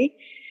workday.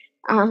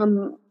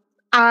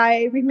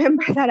 I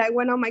remember that I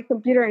went on my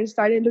computer and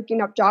started looking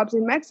up jobs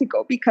in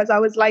Mexico because I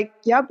was like,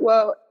 yep,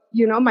 well,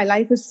 my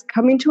life is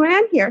coming to an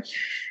end here.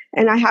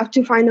 And I have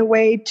to find a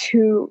way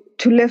to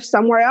live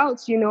somewhere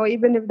else,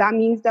 even if that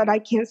means that I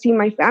can't see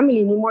my family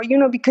anymore,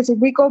 because if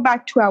we go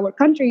back to our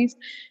countries,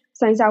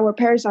 since our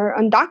parents are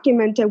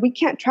undocumented, we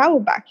can't travel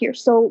back here.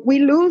 So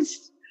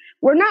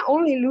we're not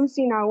only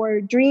losing our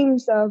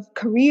dreams of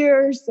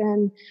careers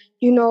and,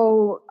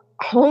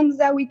 homes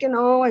that we can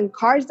own and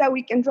cars that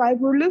we can drive,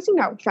 we're losing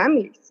our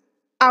families.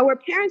 Our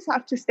parents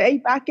have to stay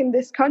back in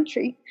this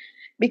country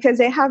because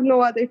they have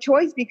no other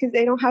choice, because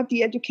they don't have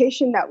the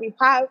education that we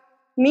have.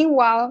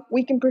 Meanwhile,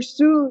 we can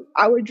pursue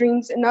our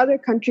dreams in other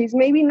countries,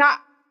 maybe not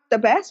the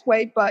best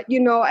way, but,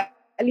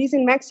 at least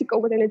in Mexico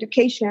with an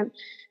education,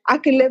 I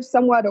could live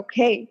somewhat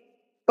okay.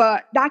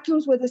 But that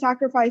comes with the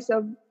sacrifice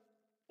of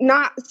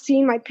not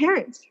seeing my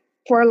parents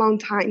for a long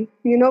time,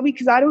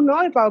 because I don't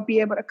know if I'll be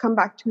able to come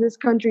back to this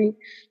country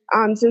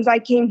since I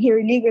came here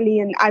illegally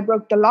and I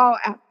broke the law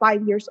at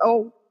 5 years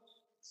old.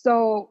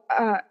 So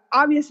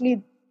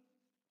obviously,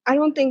 I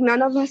don't think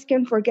none of us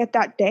can forget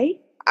that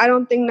day. I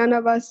don't think none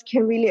of us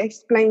can really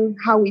explain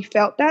how we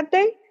felt that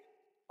day.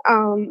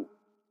 And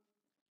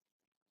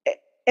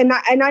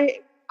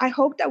I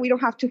hope that we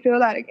don't have to feel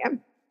that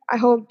again. I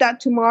hope that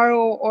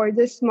tomorrow or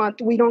this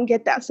month we don't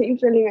get that same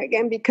feeling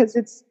again, because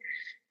it's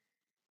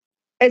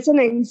an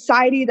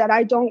anxiety that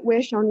I don't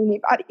wish on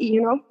anybody,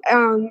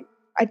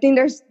 I think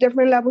there's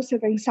different levels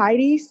of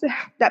anxieties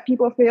that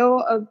people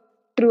feel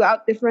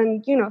throughout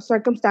different,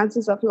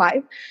 circumstances of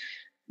life.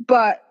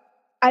 But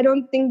I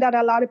don't think that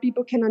a lot of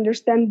people can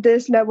understand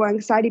this level of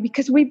anxiety,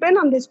 because we've been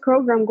on this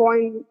program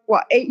going,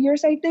 8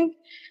 years, I think.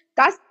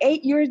 That's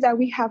 8 years that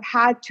we have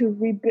had to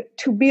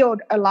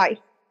build a life.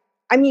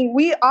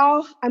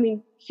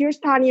 Here's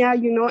Tanya,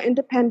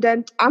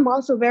 independent. I'm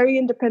also very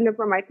independent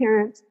from my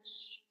parents.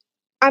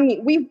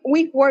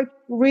 We've worked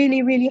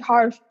really, really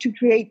hard to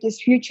create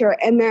this future.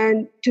 And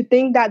then to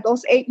think that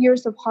those 8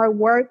 years of hard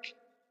work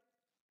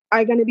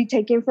are going to be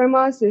taken from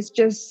us is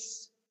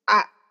just,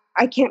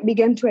 I can't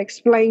begin to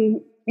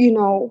explain,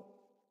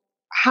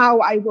 how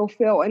I will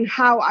feel and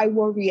how I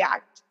will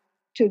react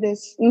to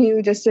this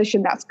new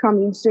decision that's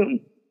coming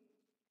soon.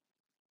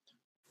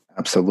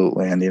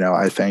 Absolutely. And,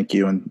 I thank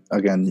you. And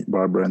again,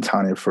 Barbara and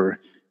Tanya, for,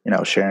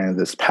 sharing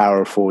this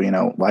powerful,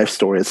 life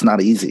story. It's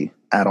not easy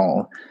at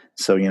all.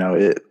 So,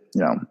 it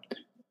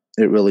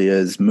really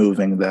is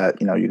moving that,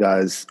 you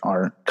guys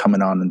are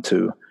coming on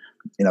into,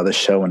 the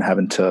show and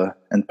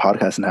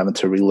podcast and having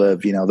to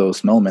relive,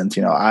 those moments.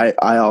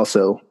 I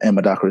also am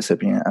a DACA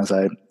recipient, as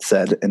I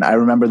said, and I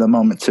remember the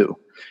moment too.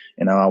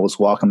 I was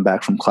walking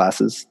back from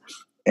classes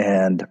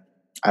and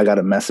I got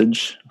a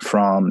message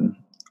from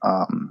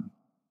one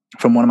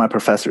of my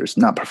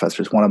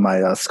one of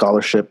my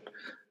scholarship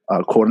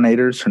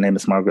coordinators. Her name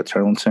is Margaret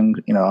Turlington.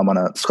 I'm on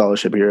a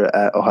scholarship here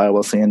at Ohio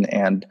Wesleyan,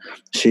 and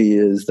she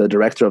is the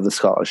director of the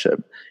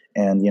scholarship.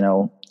 And,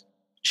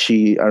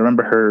 I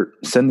remember her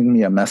sending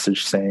me a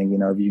message saying,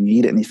 if you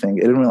need anything,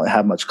 it didn't really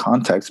have much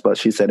context, but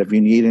she said, if you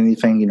need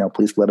anything,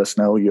 please let us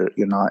know. You're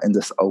not in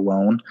this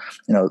alone.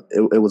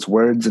 It was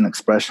words and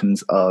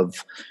expressions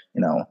of,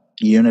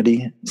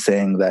 unity,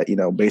 saying that,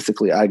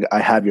 basically I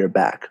have your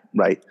back,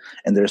 right?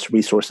 And there's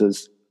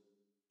resources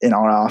in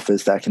our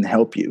office that can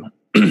help you.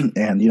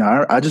 And,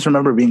 I just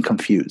remember being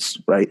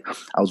confused, right?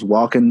 I was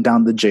walking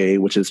down the J,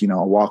 which is, a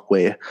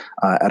walkway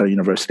at a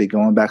university,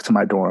 going back to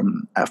my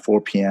dorm at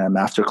 4 p.m.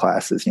 after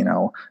classes,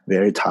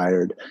 very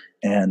tired.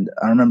 And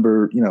I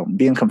remember,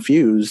 being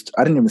confused.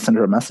 I didn't even send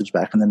her a message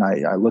back. And then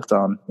I looked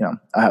on,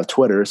 I have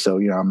Twitter. So,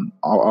 I'm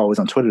always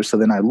on Twitter. So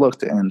then I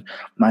looked, and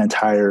my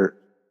entire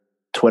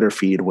Twitter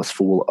feed was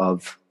full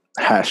of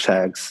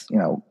hashtags,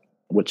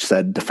 which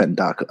said defend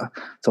DACA.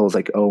 So I was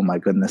like, oh my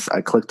goodness. I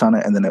clicked on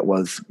it, and then it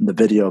was the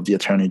video of the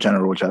Attorney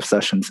General, Jeff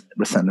Sessions,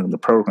 rescinding the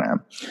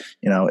program.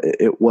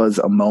 It was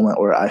a moment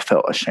where I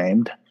felt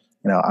ashamed.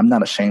 I'm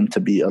not ashamed to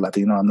be a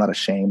Latino. I'm not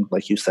ashamed,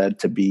 like you said,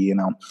 to be,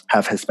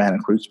 have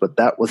Hispanic roots. But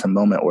that was a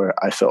moment where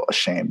I felt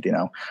ashamed.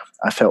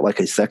 I felt like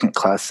a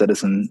second-class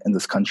citizen in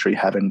this country,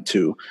 having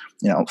to,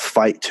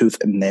 fight tooth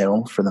and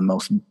nail for the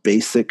most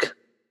basic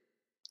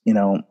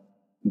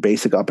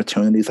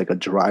opportunities, like a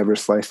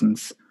driver's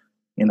license,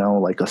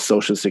 like a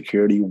Social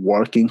Security,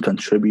 working,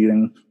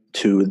 contributing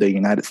to the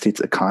United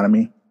States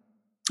economy.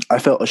 I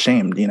felt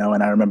ashamed,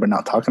 and I remember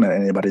not talking to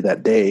anybody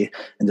that day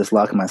and just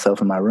locking myself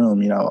in my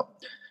room.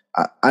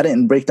 I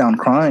didn't break down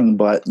crying,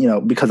 but,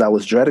 because I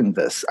was dreading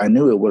this. I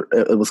knew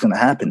it was going to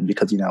happen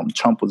because,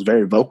 Trump was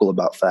very vocal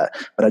about that,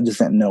 but I just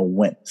didn't know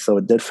when. So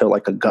it did feel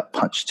like a gut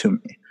punch to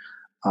me.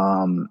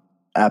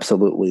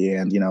 Absolutely.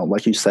 And,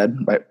 like you said,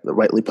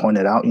 rightly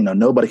pointed out,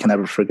 nobody can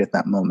ever forget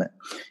that moment.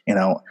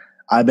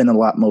 I've been a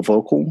lot more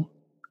vocal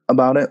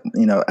about it,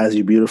 as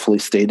you beautifully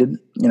stated.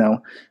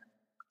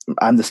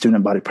 I'm the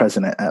student body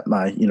president at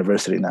my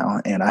university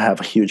now, and I have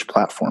a huge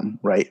platform,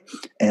 right?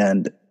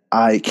 And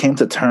I came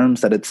to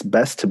terms that it's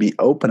best to be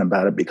open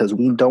about it, because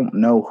we don't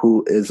know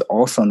who is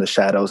also in the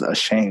shadows,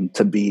 ashamed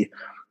to be,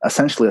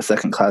 essentially a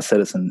second-class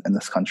citizen in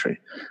this country.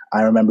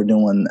 I remember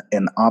doing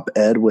an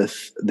op-ed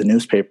with the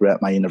newspaper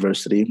at my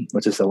university,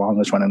 which is the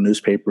longest-running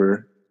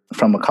newspaper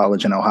from a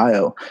college in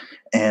Ohio.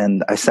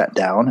 And I sat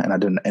down and I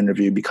did an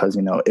interview because,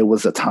 it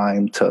was a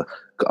time to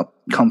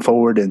come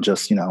forward and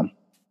just,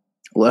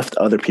 lift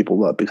other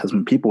people up. Because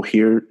when people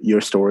hear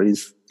your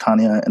stories,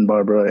 Tanya and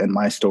Barbara, and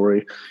my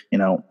story,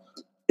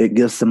 it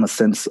gives them a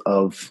sense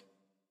of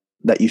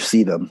that you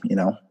see them,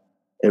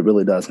 It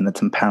really does. And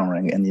it's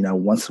empowering. And,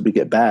 once we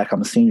get back,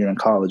 I'm a senior in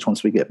college.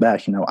 Once we get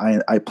back,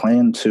 I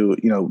plan to,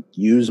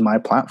 use my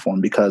platform,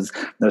 because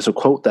there's a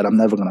quote that I'm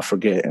never going to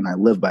forget. And I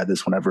live by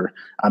this whenever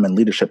I'm in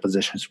leadership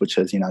positions, which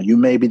is, you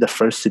may be the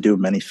first to do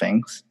many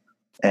things.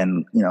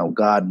 And,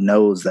 God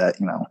knows that,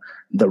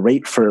 the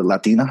rate for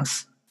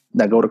Latinas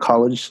that go to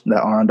college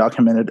that are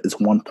undocumented is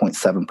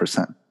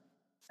 1.7%.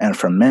 And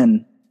for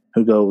men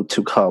who go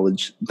to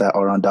college that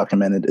are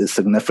undocumented is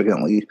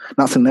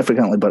not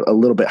significantly, but a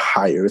little bit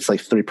higher. It's like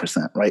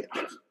 3%, right?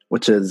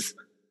 Which is,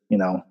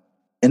 in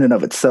and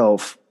of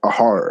itself, a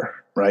horror,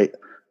 right?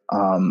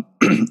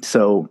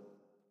 So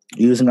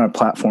using our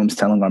platforms,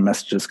 telling our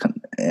messages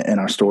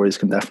and our stories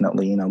can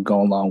definitely,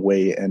 go a long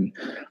way in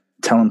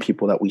telling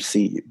people that we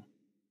see you,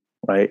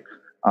 right?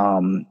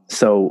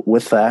 So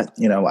with that,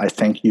 I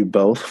thank you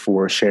both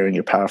for sharing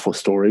your powerful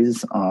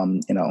stories.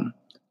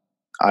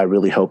 I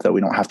really hope that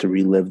we don't have to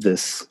relive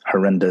this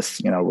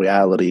horrendous,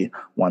 reality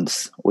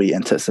once we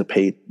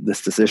anticipate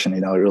this decision.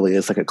 It really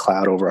is like a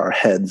cloud over our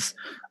heads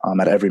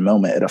at every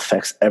moment. It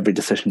affects every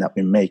decision that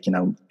we make.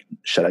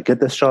 Should I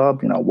get this job?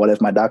 What if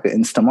my DACA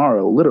ends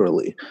tomorrow?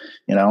 Literally,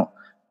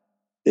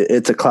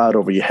 it's a cloud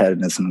over your head,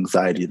 and it's an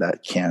anxiety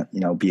that can't,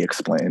 be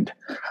explained.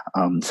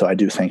 So I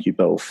do thank you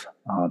both.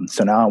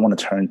 So now I want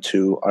to turn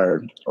to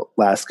our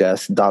last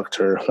guest,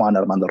 Dr. Juan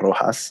Armando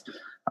Rojas.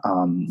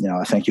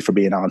 I thank you for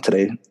being on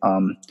today.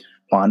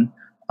 Juan,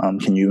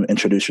 can you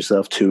introduce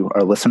yourself to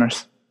our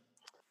listeners?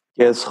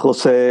 Yes,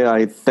 Jose,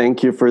 I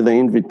thank you for the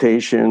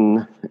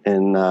invitation,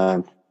 and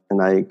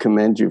I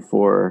commend you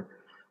for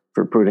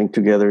putting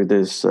together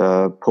this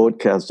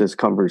podcast, this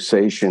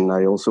conversation.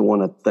 I also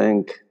want to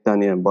thank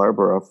Tanya and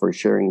Barbara for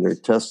sharing their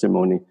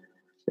testimony.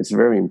 It's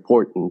very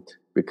important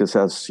because,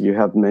 as you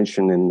have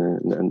mentioned in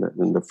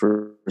the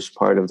first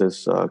part of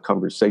this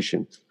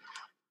conversation,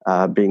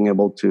 being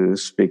able to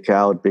speak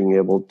out, being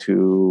able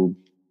to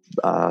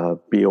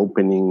be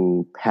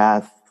opening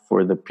path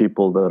for the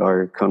people that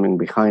are coming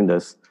behind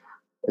us,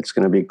 it's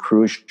going to be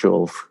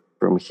crucial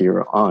from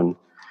here on.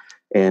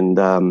 And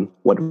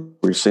what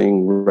we're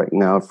seeing right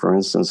now, for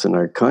instance, in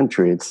our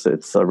country, it's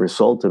a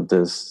result of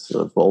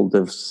all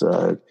this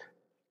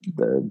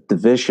the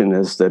division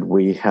is that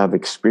we have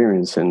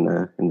experienced in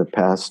the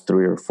past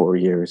 3 or 4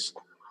 years.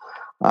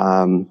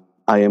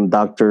 I am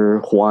Dr.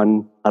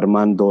 Juan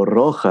Armando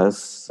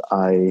Rojas.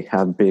 I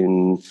have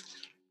been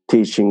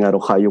teaching at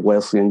Ohio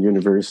Wesleyan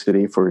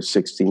University for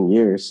 16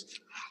 years.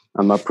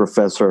 I'm a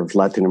professor of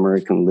Latin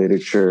American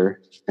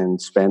literature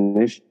and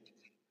Spanish.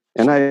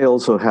 And I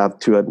also have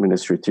 2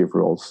 administrative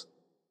roles: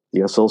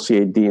 the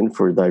Associate Dean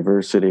for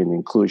Diversity and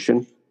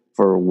Inclusion,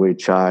 for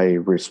which I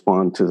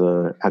respond to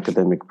the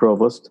academic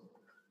provost,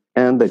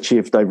 and the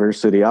Chief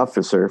Diversity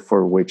Officer,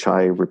 for which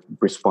I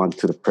respond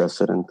to the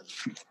president.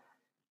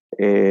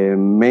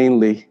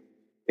 Mainly,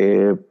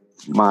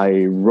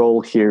 my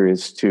role here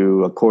is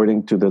to,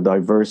 according to the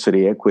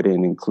Diversity, Equity,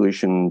 and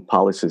Inclusion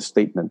Policy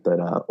Statement that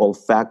all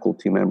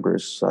faculty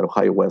members at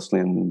Ohio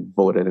Wesleyan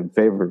voted in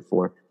favor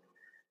for,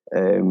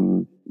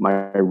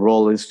 my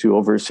role is to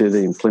oversee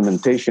the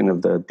implementation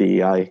of the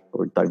DEI,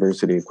 or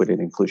Diversity, Equity,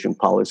 and Inclusion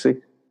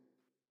Policy,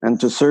 and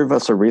to serve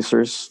as a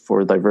resource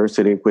for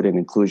diversity, equity, and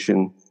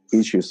inclusion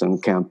issues on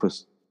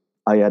campus.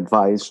 I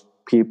advise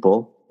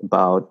people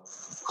about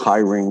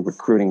hiring,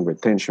 recruiting,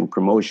 retention,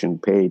 promotion,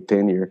 pay,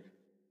 tenure,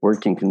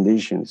 working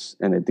conditions,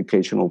 and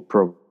educational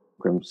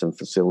programs and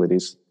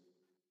facilities.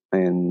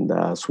 And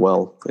as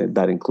well,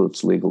 that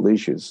includes legal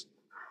issues.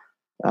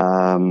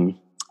 One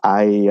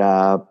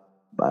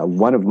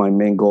of my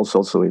main goals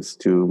also is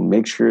to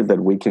make sure that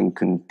we can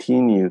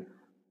continue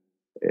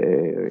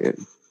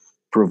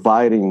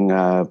providing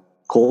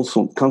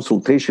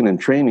consultation and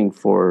training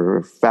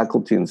for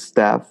faculty and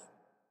staff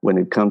when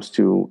it comes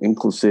to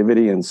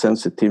inclusivity and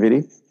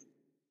sensitivity.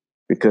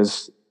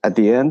 Because at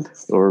the end,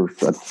 or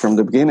from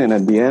the beginning and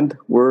at the end,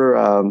 we're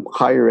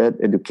higher ed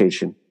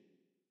education.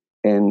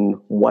 And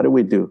what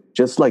do?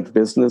 Just like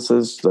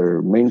businesses,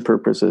 their main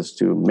purpose is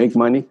to make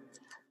money.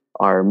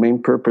 Our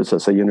main purpose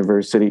as a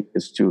university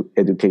is to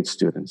educate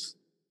students,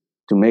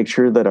 to make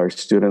sure that our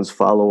students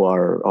follow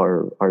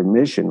our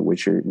mission,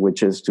 which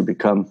is to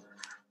become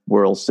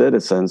world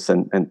citizens,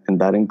 and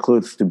that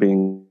includes to be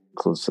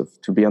inclusive,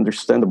 to be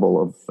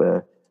understandable of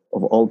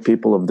all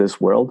people of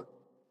this world,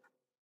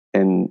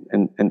 and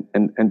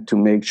to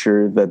make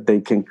sure that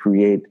they can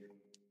create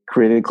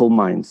critical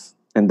minds.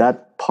 And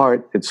that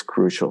part, it's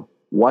crucial.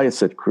 Why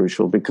is it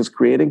crucial? Because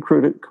creating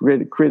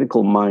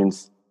critical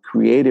minds,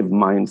 creative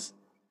minds,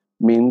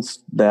 means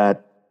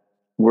that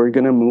we're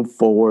going to move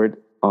forward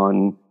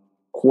on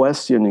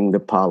questioning the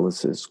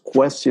policies,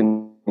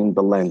 questioning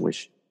the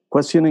language,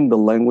 questioning the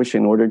language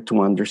in order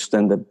to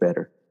understand it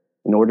better,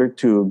 in order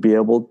to be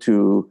able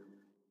to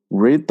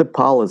read the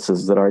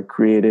policies that are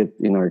created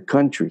in our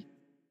country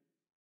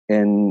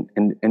and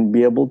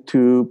be able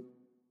to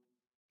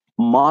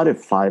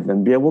modify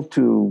them, be able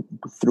to,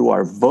 through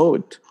our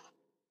vote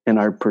and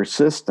our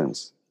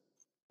persistence,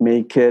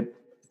 make it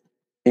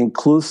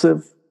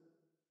inclusive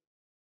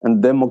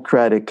and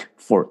democratic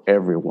for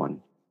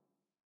everyone.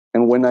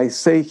 And when I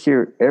say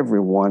here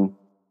everyone,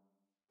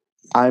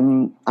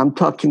 I'm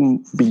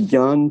talking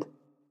beyond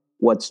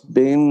what's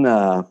been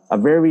a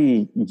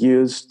very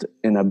used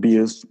and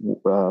abused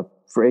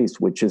phrase,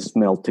 which is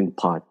melting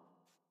pot.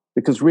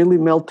 Because really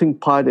melting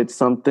pot, it's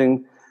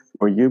something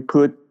where you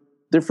put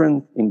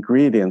different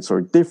ingredients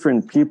or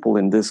different people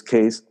in this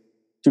case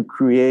to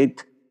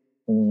create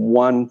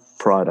one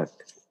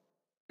product.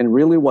 And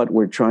really what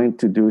we're trying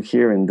to do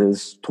here in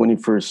this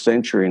 21st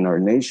century in our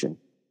nation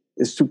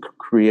is to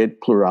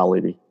create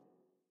plurality,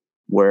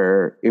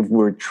 where if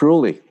we're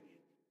truly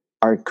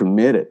are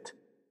committed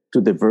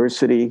to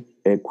diversity,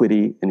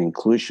 equity, and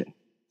inclusion,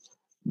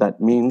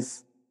 that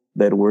means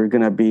that we're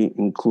going to be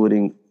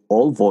including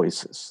all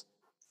voices,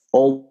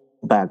 all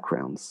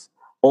backgrounds,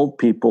 all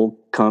people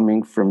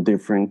coming from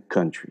different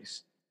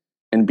countries,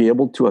 and be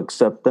able to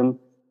accept them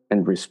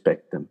and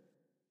respect them.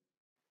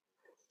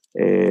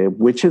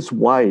 Which is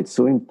why it's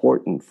so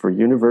important for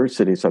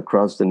universities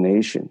across the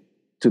nation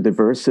to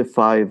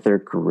diversify their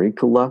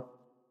curricula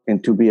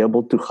and to be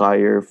able to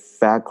hire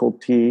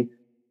faculty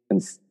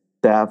and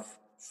staff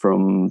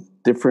from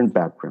different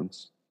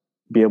backgrounds,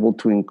 be able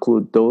to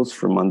include those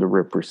from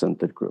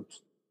underrepresented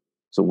groups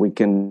so we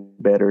can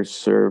better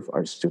serve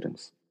our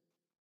students.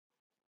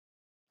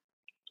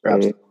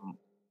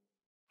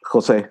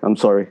 Jose, I'm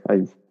sorry.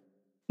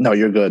 No,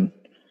 you're good.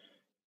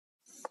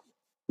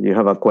 You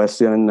have a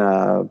question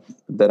or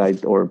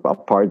a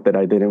part that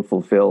I didn't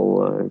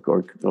fulfill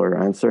or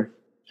answer?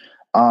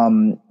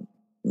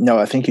 No,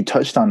 I think you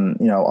touched on,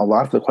 a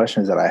lot of the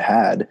questions that I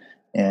had,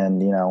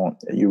 and,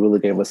 you really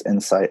gave us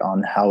insight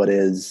on how it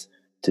is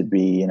to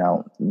be,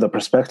 the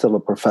perspective of a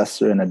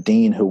professor and a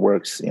dean who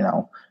works,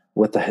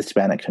 with the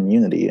Hispanic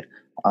community.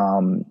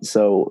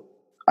 So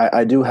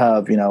I do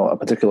have, a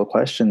particular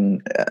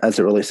question as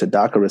it relates to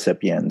DACA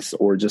recipients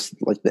or just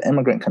like the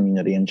immigrant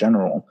community in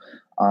general.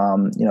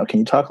 Can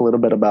you talk a little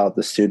bit about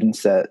the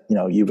students that,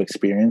 you've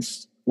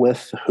experienced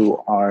with who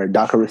are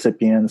DACA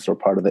recipients or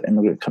part of the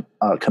immigrant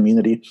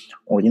community,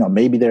 or,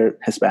 maybe they're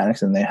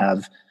Hispanics and they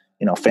have,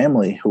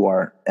 family who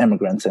are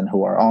immigrants and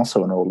who are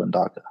also enrolled in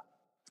DACA?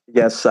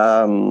 Yes.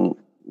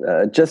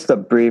 Just a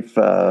brief,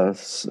 a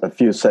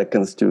few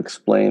seconds to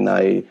explain.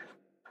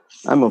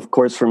 I'm of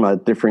course from a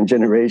different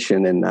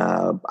generation, and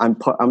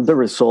I'm the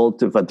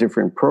result of a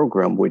different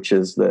program, which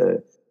is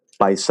the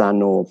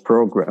Paisano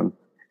program,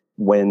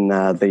 when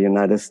the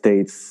United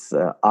States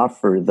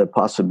offered the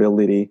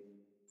possibility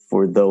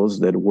for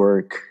those that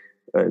worked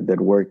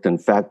in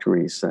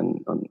factories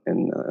and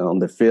on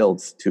the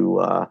fields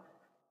to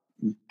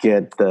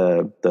get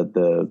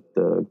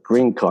the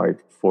green card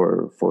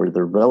for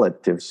their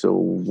relatives. So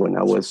when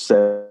I was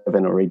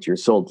 7 or 8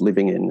 years old,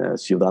 living in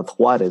Ciudad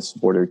Juarez,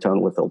 border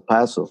town with El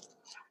Paso,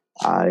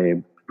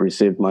 I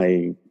received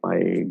my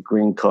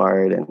green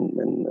card and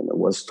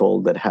was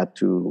told that I had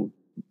to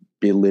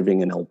be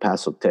living in El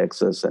Paso,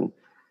 Texas, and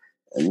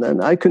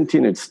then I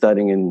continued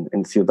studying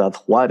in Ciudad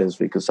Juarez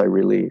because I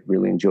really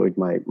enjoyed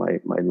my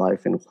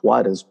life in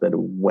Juarez. But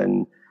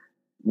when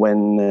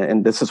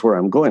and this is where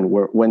I'm going,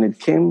 when it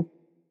came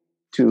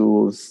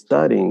to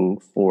studying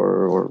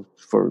for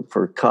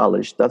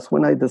college, that's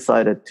when I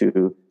decided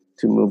to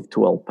move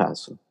to El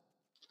Paso.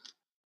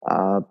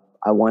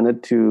 I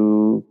wanted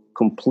to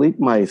complete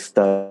my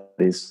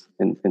studies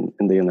in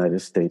the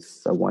United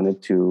States. I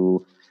wanted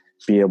to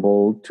be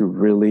able to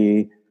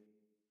really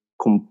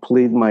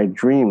complete my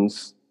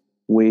dreams.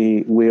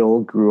 We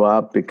all grew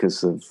up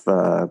because of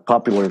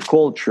popular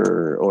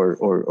culture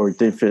or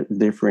different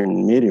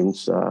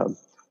mediums.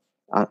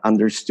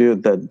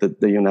 Understood that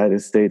the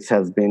United States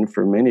has been,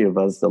 for many of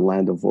us, the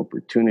land of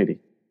opportunity.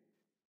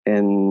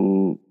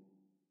 And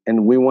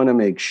we want to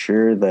make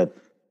sure that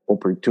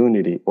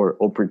opportunities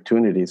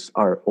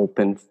are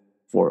open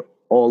for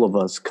all of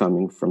us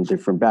coming from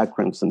different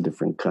backgrounds and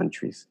different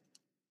countries.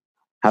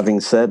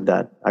 Having said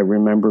that, I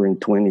remember in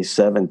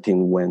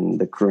 2017 when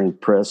the current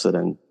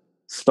president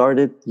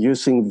started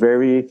using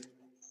very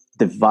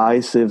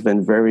divisive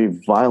and very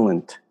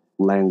violent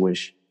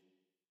language,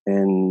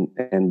 and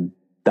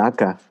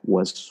DACA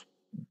was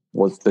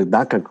the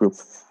DACA group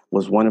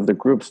was one of the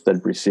groups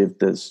that received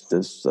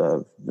this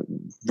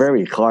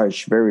very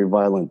harsh, very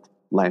violent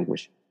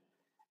language.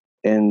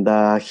 And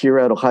here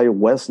at Ohio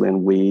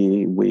Wesleyan,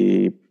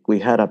 we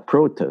had a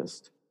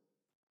protest,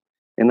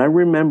 and I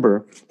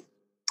remember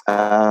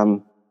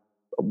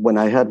when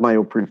I had my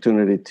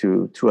opportunity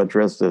to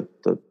address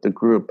the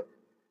group,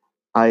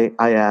 I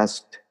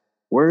asked,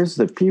 "Where's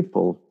the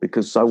people?"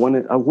 Because I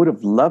would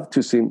have loved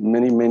to see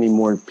many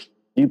more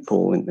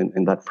people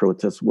in that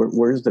protest.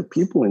 Where's the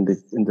people in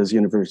this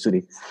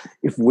university?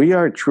 If we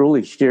are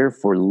truly here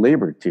for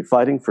liberty,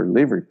 fighting for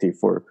liberty,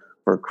 for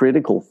for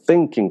critical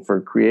thinking,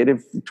 for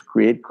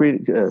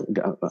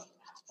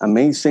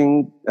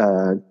amazing,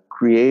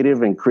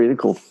 creative and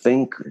critical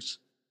thinkers.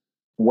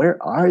 Where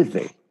are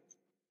they?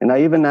 And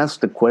I even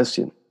asked the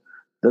question,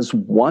 does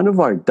one of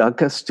our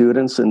DACA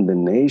students in the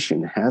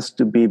nation has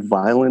to be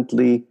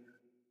violently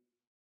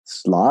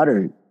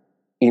slaughtered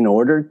in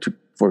order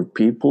for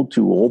people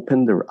to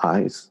open their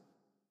eyes?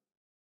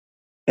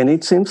 And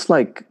it seems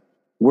like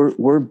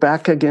we're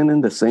back again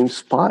in the same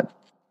spot.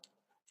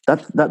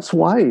 That's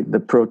why the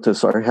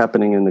protests are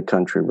happening in the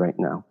country right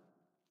now.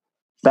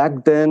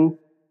 Back then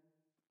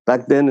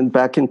and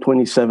back in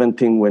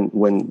 2017,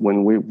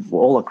 when we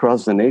all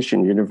across the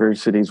nation,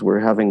 universities were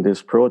having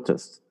these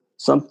protests,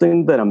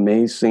 something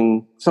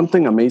amazing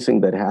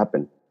that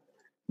happened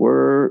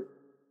were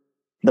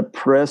the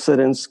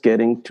presidents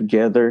getting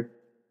together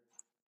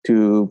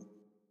to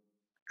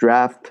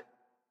draft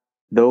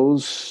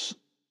those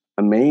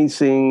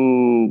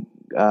amazing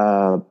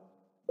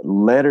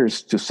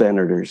letters to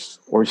senators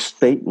or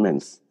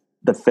statements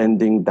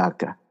defending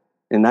DACA.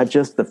 And not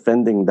just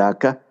defending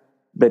DACA,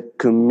 but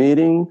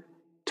committing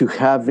to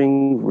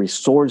having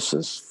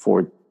resources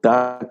for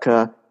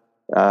DACA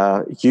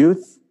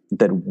youth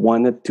that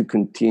wanted to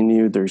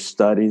continue their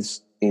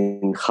studies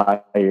in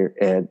higher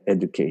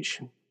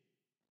education.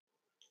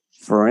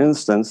 For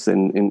instance,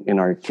 in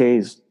our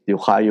case, the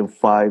Ohio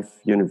 5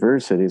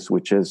 universities,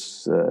 which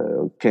is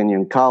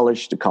Kenyon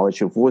College, the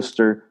College of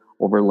Worcester,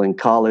 Oberlin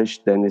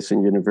College,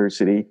 Denison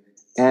University,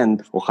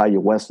 and Ohio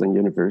Wesleyan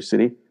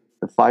University,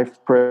 the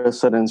 5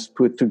 presidents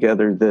put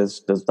together this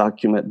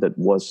document that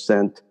was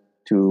sent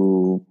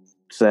to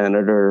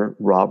Senator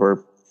Rob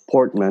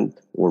Portman,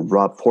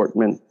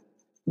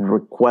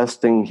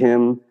 requesting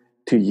him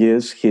to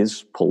use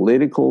his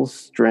political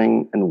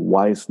strength and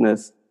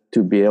wiseness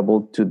to be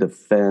able to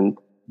defend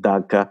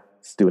DACA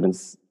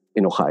students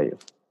in Ohio.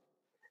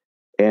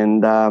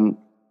 And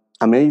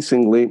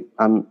amazingly,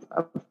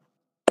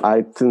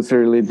 I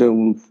sincerely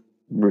don't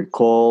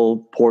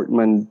recall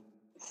Portman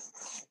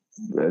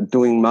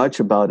doing much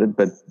about it,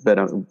 but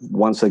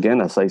once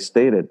again, as I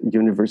stated,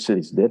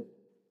 universities did.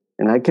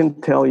 And I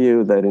can tell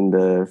you that in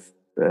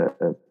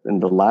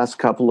the last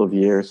couple of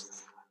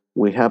years,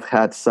 we have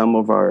had some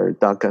of our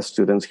DACA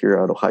students here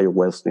at Ohio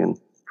Wesleyan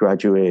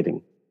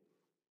graduating.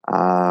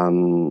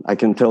 I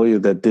can tell you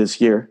that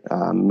this year,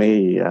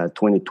 May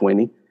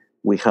 2020,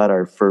 we had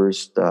our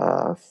first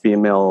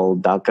female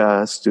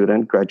DACA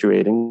student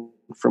graduating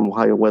from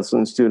Ohio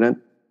Wesleyan student.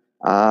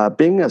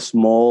 Being a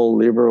small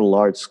liberal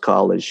arts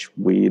college,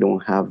 we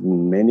don't have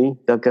many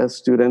DACA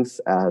students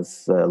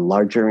as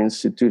larger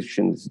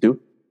institutions do.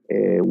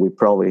 We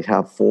probably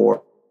have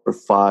 4 or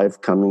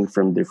 5 coming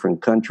from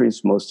different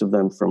countries, most of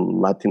them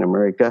from Latin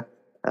America,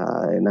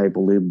 and I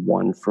believe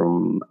 1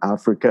 from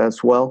Africa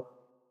as well,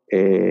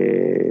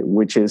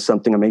 which is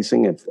something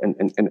amazing.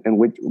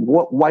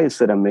 Why is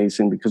it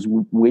amazing? Because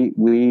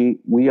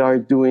we are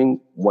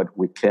doing what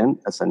we can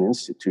as an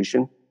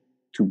institution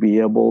to be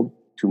able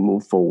to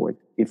move forward.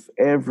 If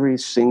every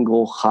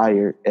single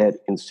higher ed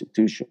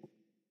institution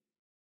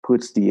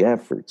puts the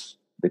efforts,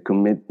 the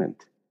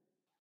commitment,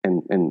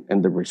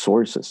 and the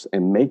resources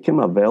and make them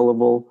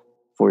available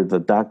for the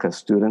DACA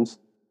students,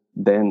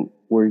 then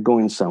we're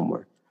going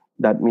somewhere.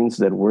 That means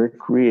that we're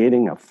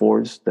creating a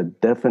force that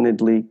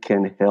definitely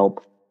can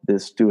help the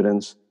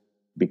students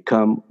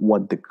become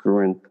what the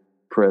current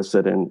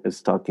president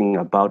is talking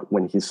about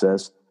when he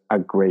says a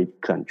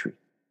great country.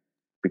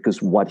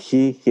 Because what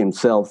he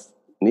himself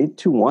need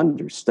to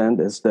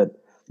understand is that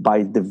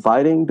by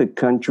dividing the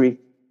country,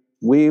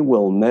 we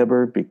will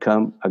never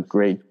become a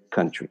great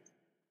country.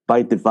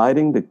 By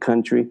dividing the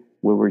country,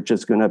 we were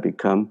just going to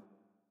become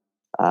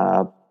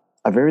a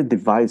very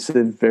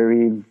divisive,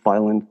 very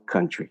violent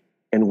country.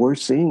 And we're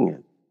seeing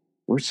it.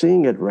 We're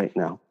seeing it right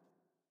now.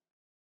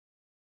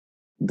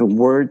 The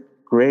word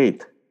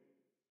great,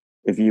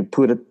 if you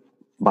put it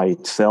by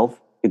itself,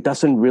 it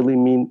doesn't really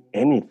mean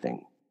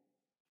anything.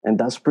 And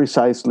that's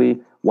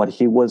precisely what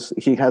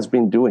he has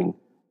been doing,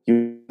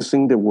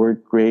 using the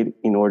word great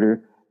in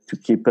order to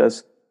keep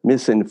us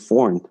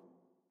misinformed.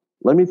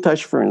 Let me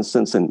touch, for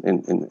instance,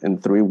 in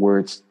 3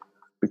 words,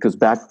 because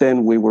back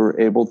then we were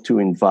able to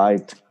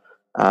invite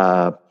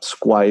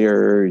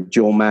Squire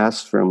Joe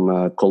Mass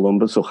from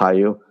Columbus,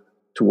 Ohio,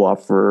 to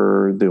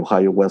offer the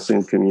Ohio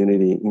Wesleyan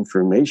community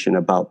information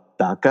about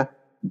DACA,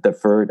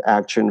 Deferred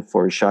Action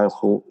for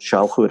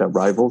Childhood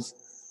Arrivals.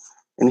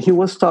 And he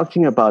was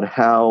talking about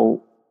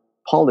how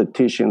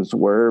politicians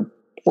were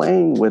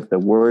playing with the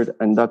word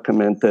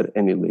undocumented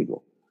and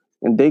illegal.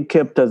 And they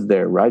kept us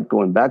there, right?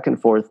 Going back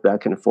and forth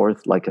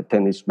like a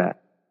tennis match.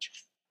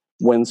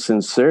 When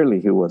sincerely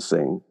he was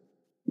saying,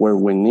 where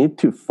we need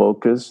to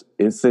focus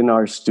is in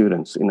our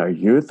students, in our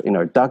youth, in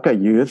our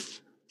DACA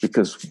youth,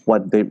 because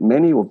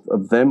many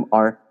of them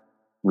are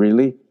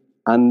really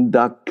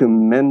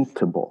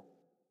undocumentable.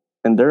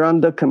 And they're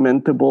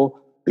undocumentable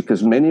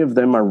because many of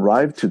them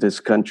arrived to this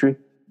country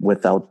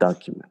without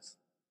documents.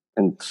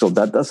 And so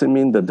that doesn't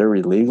mean that they're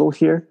illegal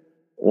here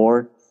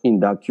or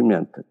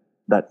undocumented.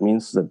 That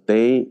means that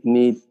they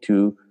need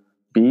to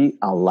be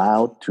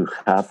allowed to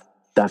have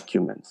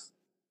documents.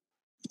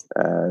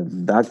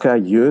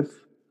 DACA youth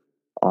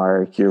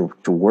are here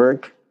to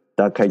work.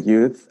 DACA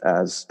youth,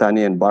 as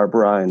Tanya and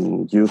Barbara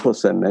and you,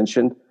 Jose,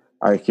 mentioned,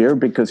 are here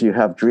because you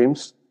have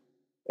dreams,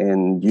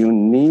 and you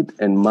need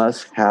and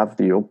must have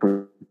the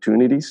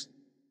opportunities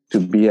to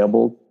be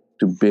able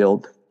to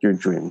build your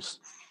dreams.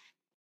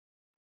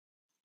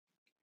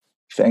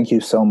 Thank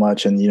you so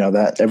much. And,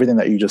 that everything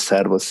that you just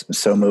said was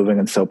so moving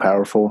and so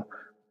powerful.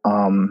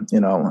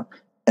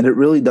 And it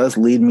really does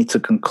lead me to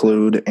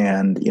conclude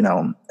and,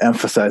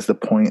 emphasize the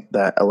point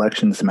that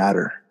elections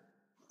matter.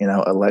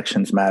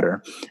 Elections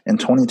matter. In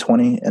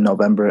 2020, in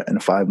November, in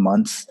 5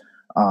 months,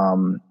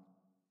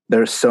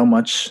 there's so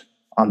much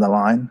on the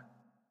line.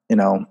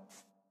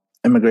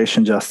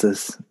 Immigration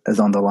justice is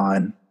on the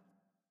line.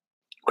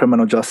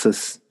 Criminal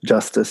justice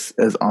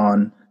is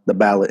on the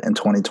ballot in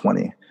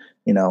 2020.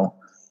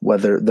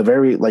 Whether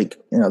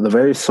the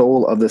very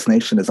soul of this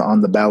nation is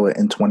on the ballot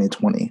in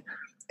 2020.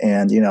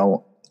 And,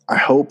 I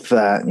hope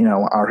that,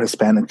 our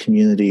Hispanic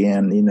community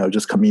and,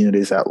 just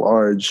communities at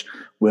large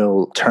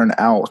will turn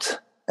out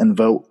and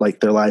vote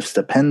like their lives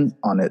depend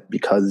on it,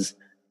 because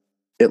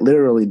it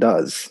literally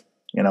does.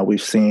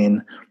 We've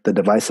seen the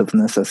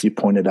divisiveness, as you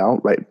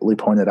rightly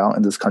pointed out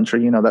in this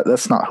country.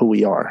 That's not who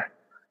we are,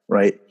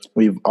 right?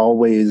 We've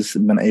always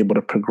been able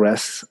to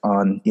progress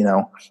on,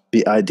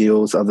 the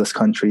ideals of this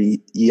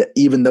country,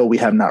 even though we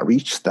have not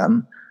reached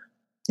them.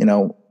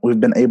 We've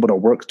been able to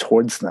work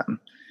towards them.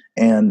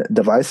 And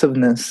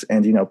divisiveness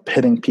and,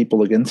 pitting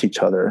people against each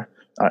other,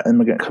 our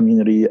immigrant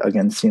community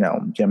against,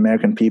 the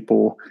American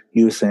people,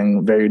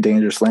 using very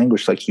dangerous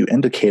language, like you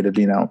indicated,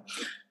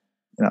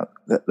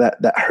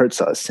 that hurts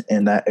us,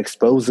 and that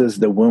exposes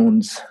the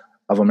wounds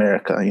of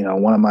America.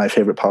 One of my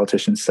favorite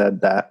politicians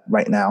said that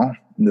right now,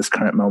 in this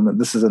current moment,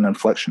 this is an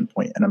inflection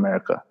point in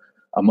America,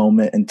 a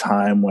moment in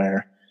time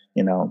where,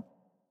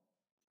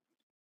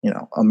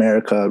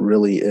 America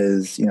really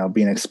is,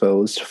 being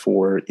exposed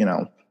for,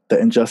 the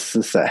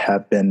injustices that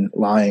have been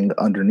lying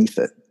underneath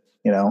it,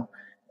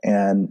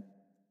 and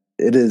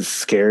it is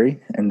scary,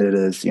 and it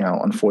is,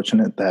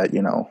 unfortunate that,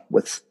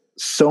 with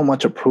so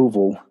much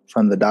approval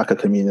from the DACA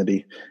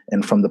community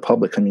and from the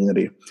public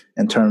community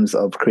in terms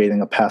of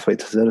creating a pathway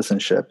to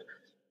citizenship,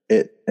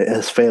 it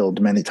has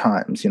failed many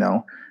times,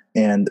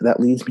 and that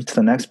leads me to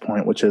the next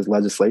point, which is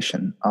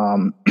legislation.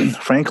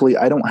 Frankly,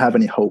 I don't have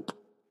any hope,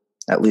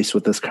 at least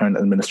with this current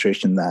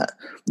administration, that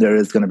there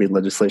is going to be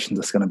legislation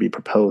that's going to be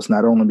proposed,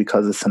 not only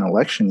because it's an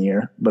election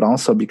year, but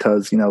also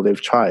because,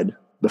 they've tried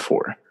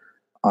before.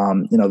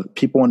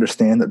 People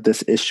understand that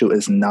this issue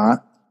is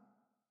not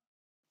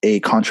a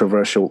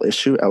controversial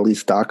issue, at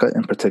least DACA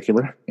in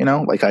particular.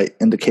 Like I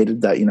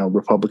indicated that,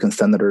 Republican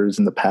senators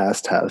in the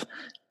past have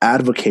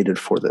advocated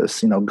for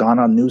this, gone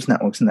on news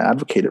networks and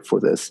advocated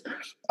for this.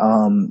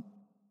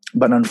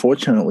 But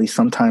unfortunately,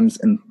 sometimes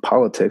in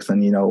politics,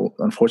 and,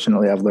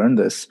 unfortunately, I've learned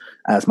this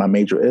as my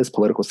major is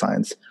political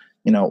science,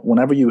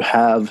 whenever you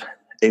have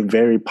a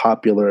very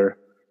popular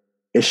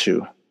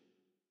issue,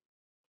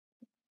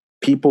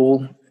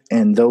 people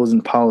and those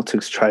in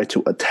politics try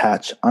to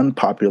attach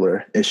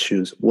unpopular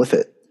issues with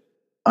it,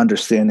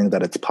 understanding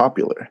that it's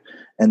popular.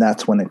 And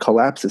that's when it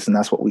collapses. And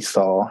that's what we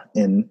saw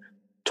in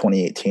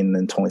 2018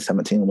 and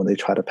 2017 when they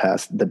tried to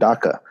pass the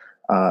DACA.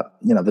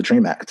 The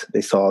DREAM Act.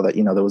 They saw that,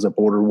 there was a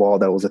border wall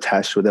that was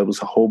attached to it. There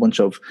was a whole bunch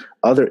of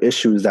other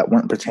issues that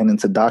weren't pertaining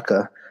to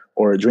DACA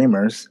or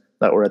Dreamers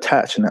that were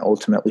attached, and that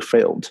ultimately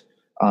failed.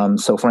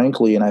 So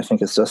frankly, and I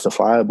think it's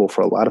justifiable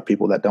for a lot of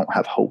people that don't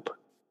have hope,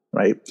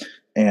 right?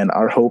 And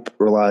our hope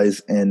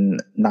relies in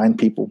 9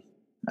 people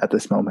at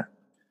this moment.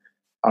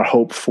 Our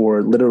hope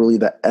for literally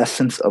the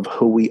essence of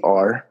who we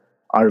are,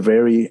 our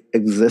very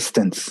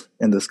existence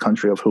in this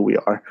country of who we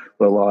are,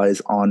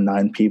 relies on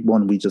 9 people,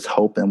 and we just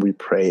hope and we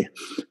pray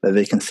that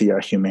they can see our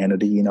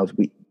humanity.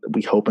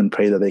 We hope and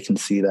pray that they can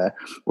see that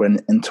we're an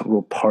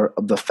integral part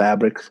of the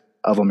fabric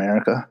of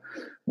America.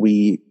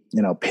 We,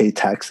 pay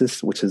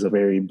taxes, which is a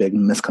very big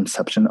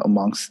misconception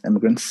amongst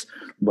immigrants,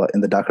 but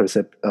in the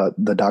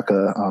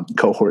DACA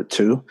cohort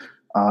too.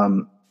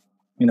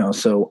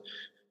 So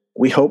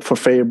we hope for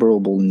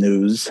favorable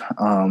news.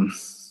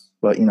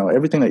 But,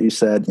 everything that you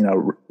said,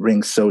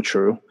 rings so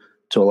true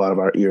to a lot of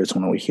our ears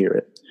when we hear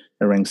it.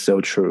 It rings so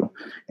true.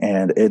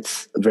 And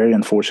it's very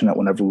unfortunate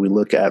whenever we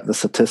look at the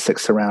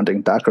statistics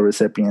surrounding DACA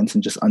recipients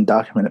and just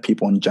undocumented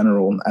people in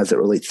general as it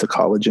relates to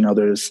college.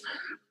 There's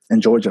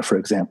in Georgia, for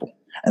example,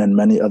 and in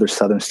many other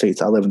southern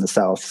states. I live in the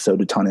South, so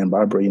do Tanya and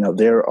Barbara.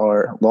 There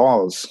are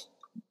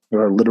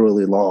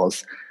literally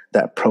laws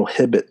that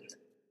prohibit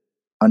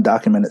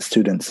undocumented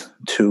students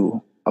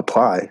to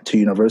apply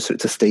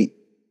to state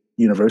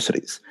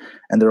universities.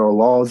 And there are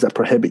laws that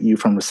prohibit you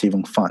from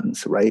receiving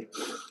funds, right?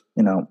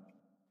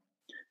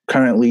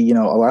 Currently,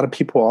 a lot of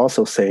people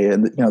also say,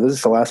 and, this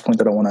is the last point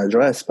that I want to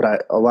address,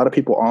 but a lot of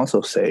people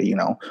also say,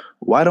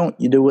 why don't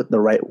you do it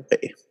the right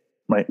way,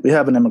 right? We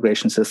have an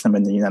immigration system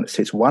in the United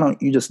States. Why don't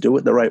you just do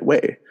it the right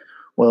way?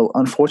 Well,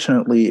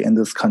 unfortunately, in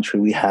this country,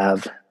 we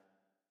have,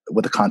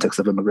 with the context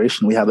of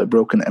immigration, we have a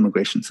broken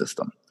immigration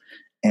system.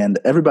 And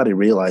everybody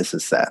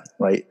realizes that,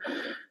 right?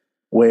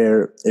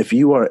 where if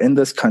you are in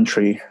this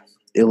country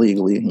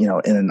illegally,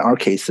 and in our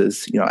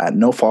cases, at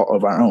no fault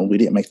of our own, we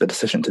didn't make the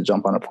decision to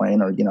jump on a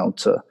plane or,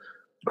 to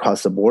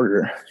cross the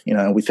border,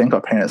 and we thank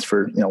our parents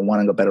for,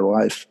 wanting a better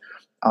life.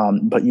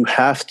 But you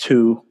have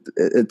to,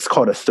 it's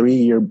called a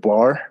 3-year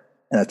bar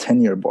and a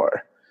 10-year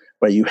bar,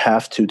 where you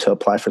have to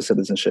apply for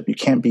citizenship. You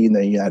can't be in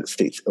the United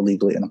States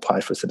illegally and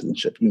apply for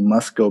citizenship. You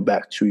must go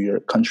back to your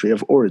country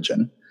of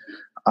origin.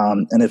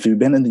 And if you've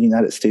been in the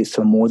United States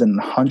for more than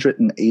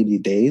 180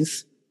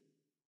 days,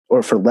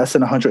 or for less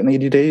than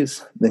 180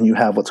 days, then you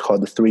have what's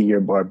called the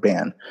 3-year bar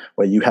ban,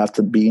 where you have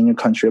to be in your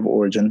country of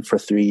origin for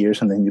 3 years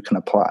and then you can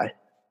apply.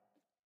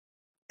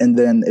 And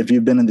then if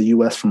you've been in the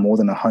U.S. for more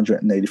than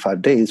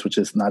 185 days, which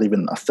is not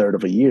even a third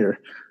of a year,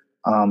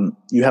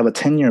 you have a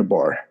 10-year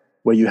bar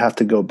where you have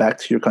to go back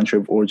to your country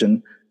of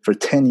origin for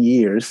 10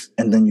 years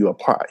and then you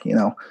apply.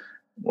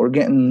 We're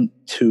getting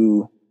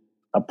to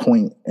a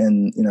point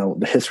in,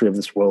 the history of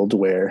this world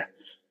where,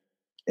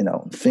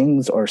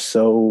 things are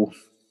so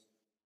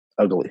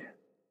ugly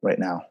right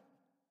now.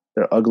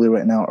 They're ugly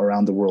right now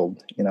around the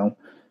world,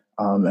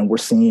 and we're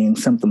seeing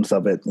symptoms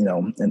of it,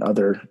 in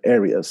other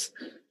areas.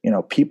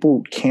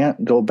 People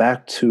can't go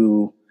back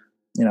to,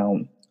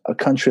 a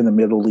country in the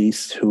Middle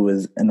East who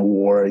is in a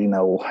war,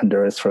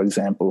 Honduras, for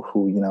example,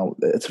 who,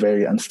 it's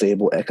very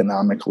unstable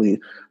economically,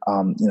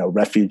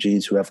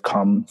 refugees who have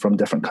come from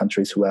different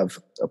countries who have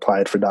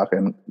applied for DACA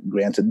and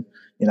granted,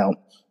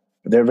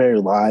 their very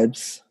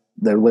lives,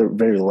 their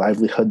very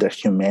livelihood, their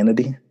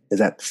humanity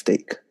is at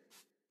stake,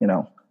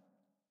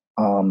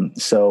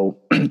 So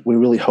we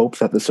really hope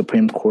that the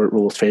Supreme Court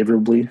rules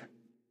favorably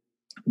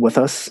with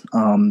us.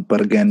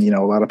 But again,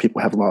 a lot of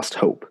people have lost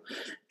hope.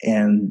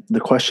 And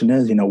the question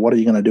is, what are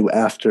you going to do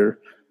after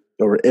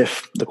or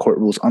if the court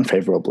rules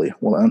unfavorably?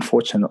 Well,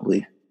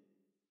 unfortunately,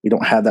 we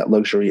don't have that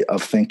luxury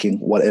of thinking,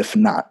 what if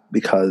not?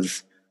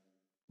 Because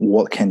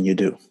what can you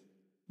do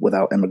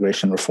without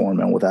immigration reform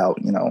and without,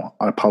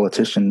 our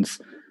politicians,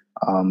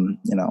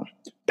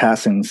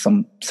 passing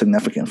some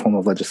significant form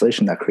of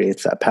legislation that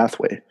creates that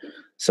pathway?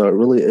 So it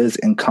really is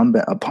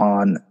incumbent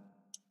upon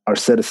our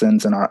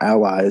citizens and our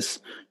allies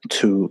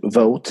to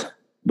vote,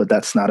 but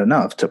that's not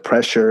enough, to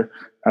pressure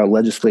our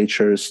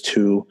legislatures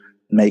to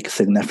make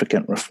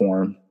significant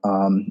reform.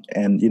 And,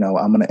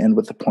 I'm going to end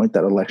with the point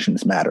that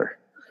elections matter.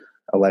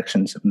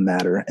 Elections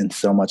matter, and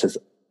so much is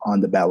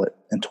on the ballot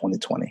in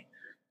 2020.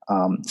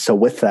 So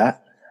with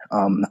that,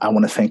 I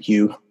want to thank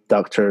you,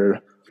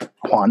 Dr.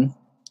 Juan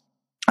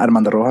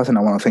Armando Rojas, and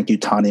I want to thank you,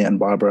 Tanya and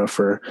Barbara,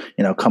 for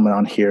coming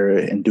on here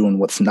and doing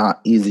what's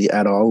not easy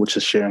at all, which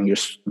is sharing your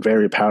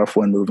very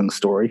powerful and moving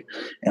story.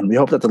 And we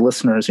hope that the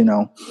listeners,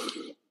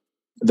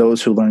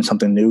 those who learn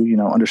something new,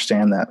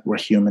 understand that we're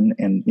human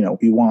and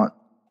we want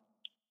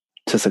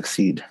to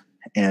succeed.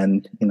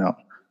 And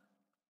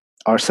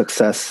our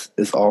success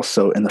is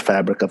also in the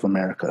fabric of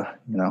America.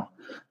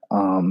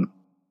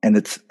 And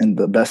it's in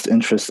the best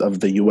interest of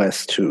the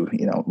U.S. to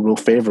rule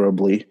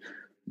favorably,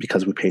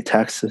 because we pay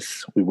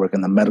taxes, we work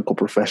in the medical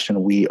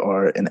profession,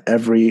 we're in the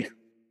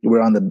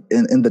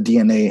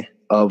DNA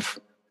of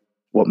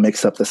what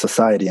makes up the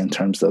society in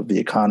terms of the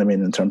economy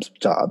and in terms of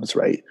jobs,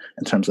 right?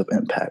 In terms of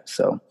impact.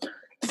 So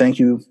thank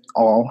you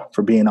all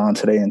for being on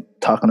today and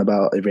talking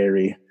about a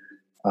very,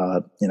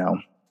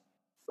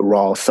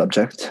 raw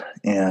subject.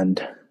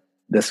 And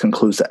this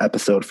concludes the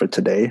episode for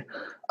today.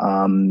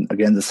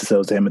 Again, this is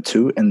Jose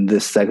Matu, and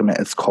this segment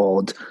is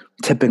called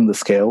Tipping the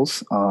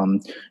Scales.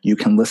 You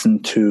can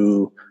listen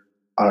to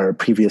our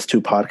previous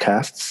 2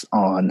 podcasts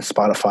on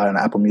Spotify and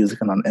Apple Music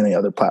and on any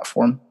other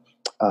platform.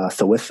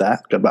 So with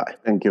that, goodbye.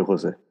 Thank you,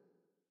 Jose.